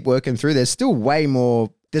will keep working through. There's still way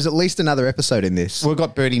more. There's at least another episode in this. We've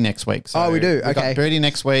got Birdie next week. So Oh, we do? We've Okay. got Birdie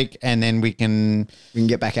next week, and then we can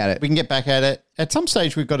get back at it. get back at it. At some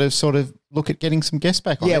stage, we've got to sort of look at getting some guests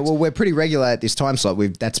back on. Yeah, it. well, we're pretty regular at this time slot.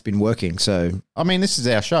 That's been working. So I mean, this is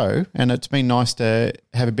our show, and it's been nice to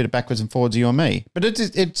have a bit of backwards and forwards, you and me. But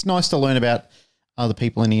it's nice to learn about other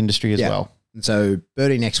people in the industry as well. So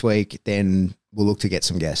Birdie next week, then we'll look to get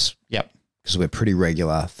some guests Yep. because we're pretty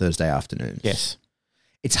regular Thursday afternoons. Yes.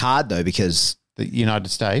 It's hard though because The United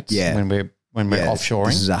States. Yeah. When we're offshoring.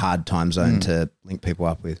 This is a hard time zone to link people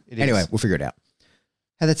up with. It Anyway, is. we'll figure it out.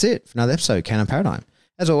 Hey, that's it for another episode of Canine Paradigm.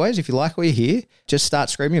 As always, if you like what you hear, just start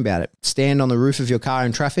screaming about it. Stand on the roof of your car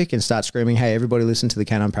in traffic and start screaming, hey, everybody listen to the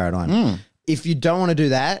Canine Paradigm. If you don't want to do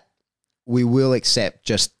that, we will accept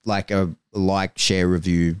just like a like, share,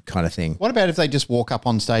 review kind of thing. What about if they just walk up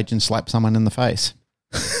on stage and slap someone in the face?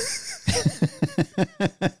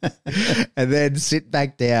 And then sit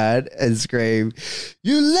back down and scream,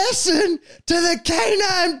 you listen to the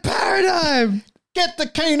Canine Paradigm. Get the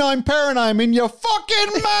canine paradigm in your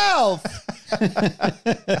fucking mouth.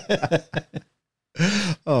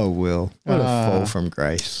 Oh, Will. What a fall from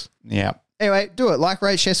grace. Yeah. Anyway, do it. Like,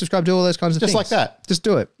 rate, share, subscribe, do all those kinds of Just things. like that. Just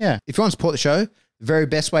do it. Yeah. If you want to support the show, the very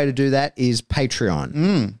best way to do that is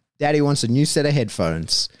Patreon. Daddy wants a new set of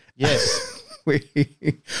headphones. Yes.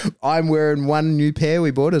 I'm wearing one new pair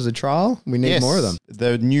we bought as a trial. We need more of them.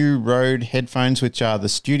 The new Rode headphones, which are the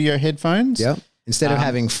studio headphones. Yep. Instead of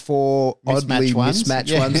having 4 oddly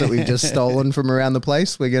mismatched ones. ones that we've just stolen from around the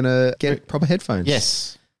place, we're going to get proper headphones.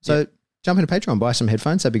 Yes. So jump into Patreon, buy some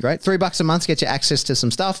headphones. That'd be great. $3 a month gets you access to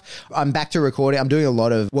some stuff. I'm back to recording. I'm doing a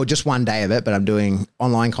lot of, just one day of it, but I'm doing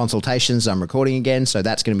online consultations. I'm recording again. So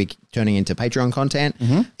that's going to be turning into Patreon content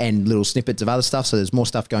and little snippets of other stuff. So there's more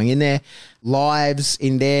stuff going in there. Lives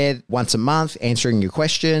in there once a month, answering your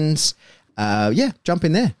questions. Jump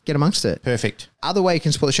in there. Get amongst it. Perfect. Other way you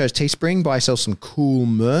can support the show is Teespring. Buy yourself some cool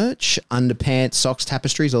merch, underpants, socks,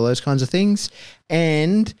 tapestries, all those kinds of things.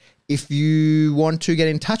 And if you want to get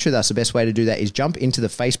in touch with us, the best way to do that is jump into the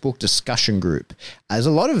Facebook discussion group. There's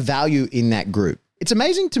a lot of value in that group. It's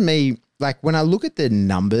amazing to me, like when I look at the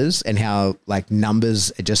numbers and how like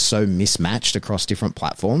numbers are just so mismatched across different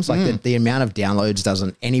platforms, like the amount of downloads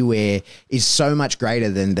doesn't anywhere is so much greater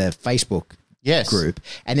than the Facebook group.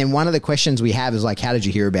 And then one of the questions we have is like, how did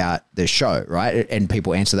you hear about the show, right? And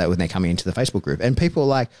people answer that when they're coming into the Facebook group. And people are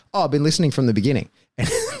like, oh, I've been listening from the beginning. And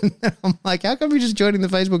I'm like, how come you're just joining the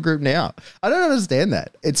Facebook group now? I don't understand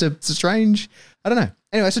that. It's a strange, I don't know.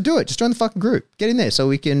 Anyway, so do it. Just join the fucking group. Get in there so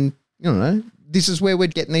we can, you know, this is where we're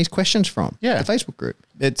getting these questions from. Yeah. The Facebook group.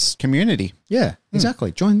 It's community. Yeah,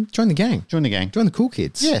 exactly. Join the gang. Join the gang. Join the cool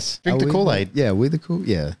kids. Yes. Drink the Kool-Aid. Yeah, we're the cool.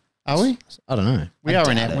 Yeah. Are we? I don't know. We are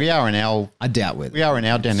in our I doubt we're we are in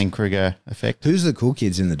our Dunning-Kruger effect. Who's the cool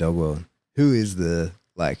kids in the dog world? Who is the,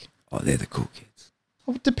 like, oh, they're the cool kids?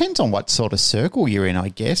 Well, it depends on what sort of circle you're in, I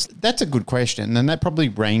guess. That's a good question. And that probably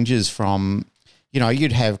ranges from, you know,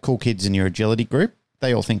 you'd have cool kids in your agility group.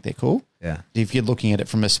 They all think they're cool. Yeah. If you're looking at it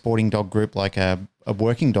from a sporting dog group, like a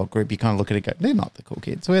working dog group, you kind of look at it and go, they're not the cool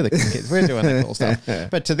kids. We're the cool kids. We're doing the cool stuff.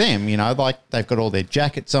 But to them, you know, like they've got all their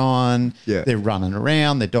jackets on. Yeah. They're running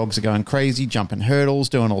around. Their dogs are going crazy, jumping hurdles,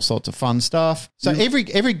 doing all sorts of fun stuff. So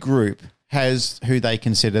every group has who they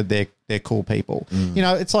consider their cool people. You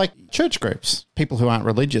know, it's like church groups. People who aren't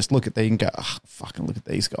religious look at them and go, oh, fucking look at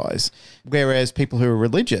these guys. Whereas people who are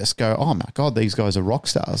religious go, oh my God, these guys are rock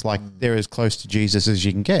stars. Like they're as close to Jesus as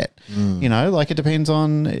you can get. You know, like it depends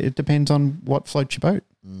on what floats your boat.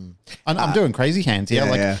 I'm doing crazy hands here.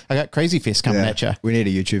 I got crazy fists coming at you. We need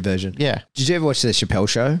a YouTube version. Yeah. Did you ever watch the Chappelle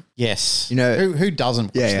Show? Yes. You know who doesn't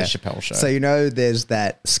watch the Chappelle Show? So you know there's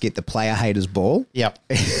that skit, The Player Haters Ball. Yep.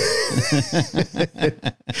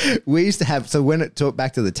 We used to have, so when it talked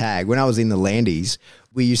back to the tag, when I was in the Landies,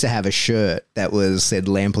 we used to have a shirt that said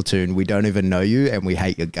Lamb Platoon, we don't even know you and we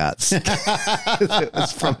hate your guts. It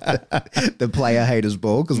was from the Player Haters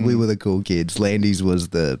Ball because we were the cool kids. Landies was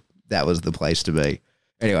the place to be.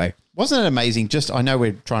 Anyway. Wasn't it amazing? I know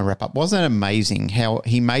we're trying to wrap up. Wasn't it amazing how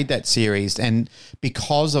he made that series, and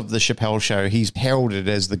because of the Chappelle Show, he's heralded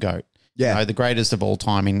as the GOAT. Yeah. You know, the greatest of all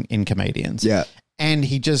time in comedians. Yeah. And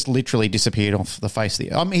he just literally disappeared off the face of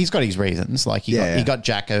the... I mean, he's got his reasons. Like, he got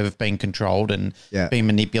jack of being controlled and being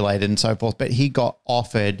manipulated and so forth, but he got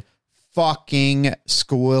offered fucking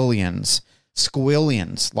squillions,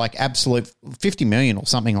 like absolute 50 million or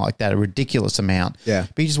something like that, a ridiculous amount. Yeah.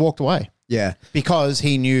 But he just walked away. Yeah. Because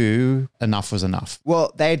he knew enough was enough.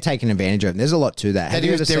 Well, they had taken advantage of him. There's a lot to that.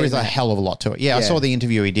 There is a hell of a lot to it. Yeah, I saw the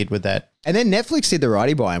interview he did with that. And then Netflix did the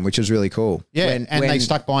righty by him, which was really cool. Yeah, and they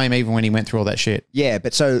stuck by him even when he went through all that shit. Yeah,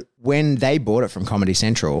 but so when they bought it from Comedy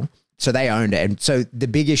Central, so they owned it. And so the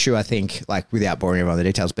big issue, I think, like without boring everyone with the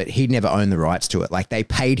details, but he never owned the rights to it. Like they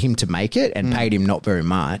paid him to make it and paid him not very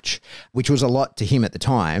much, which was a lot to him at the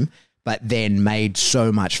time, but then made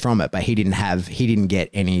so much from it. But he didn't get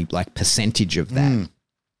any like percentage of that.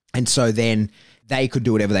 And so then they could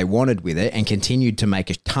do whatever they wanted with it and continued to make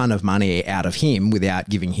a ton of money out of him without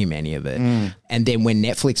giving him any of it. And then when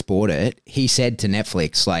Netflix bought it, he said to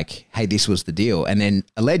Netflix, like, hey, this was the deal. And then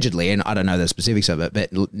allegedly, and I don't know the specifics of it,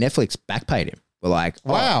 but Netflix backpaid him. We're like,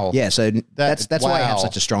 oh, wow. Yeah, so that's why he has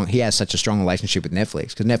such a strong relationship with Netflix,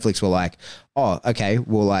 because Netflix were like, oh, okay,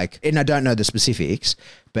 well, like, and I don't know the specifics,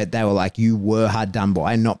 but they were like, you were hard done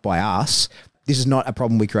by, not by us. This is not a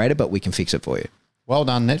problem we created, but we can fix it for you. Well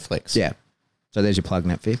done, Netflix. Yeah. So there's your plug,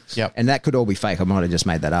 Netflix. Yep. And that could all be fake. I might have just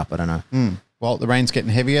made that up. I don't know. Well, the rain's getting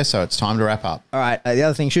heavier, so it's time to wrap up. All right. The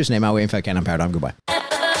other thing, shoot us an email, info@canonparadigm. Goodbye.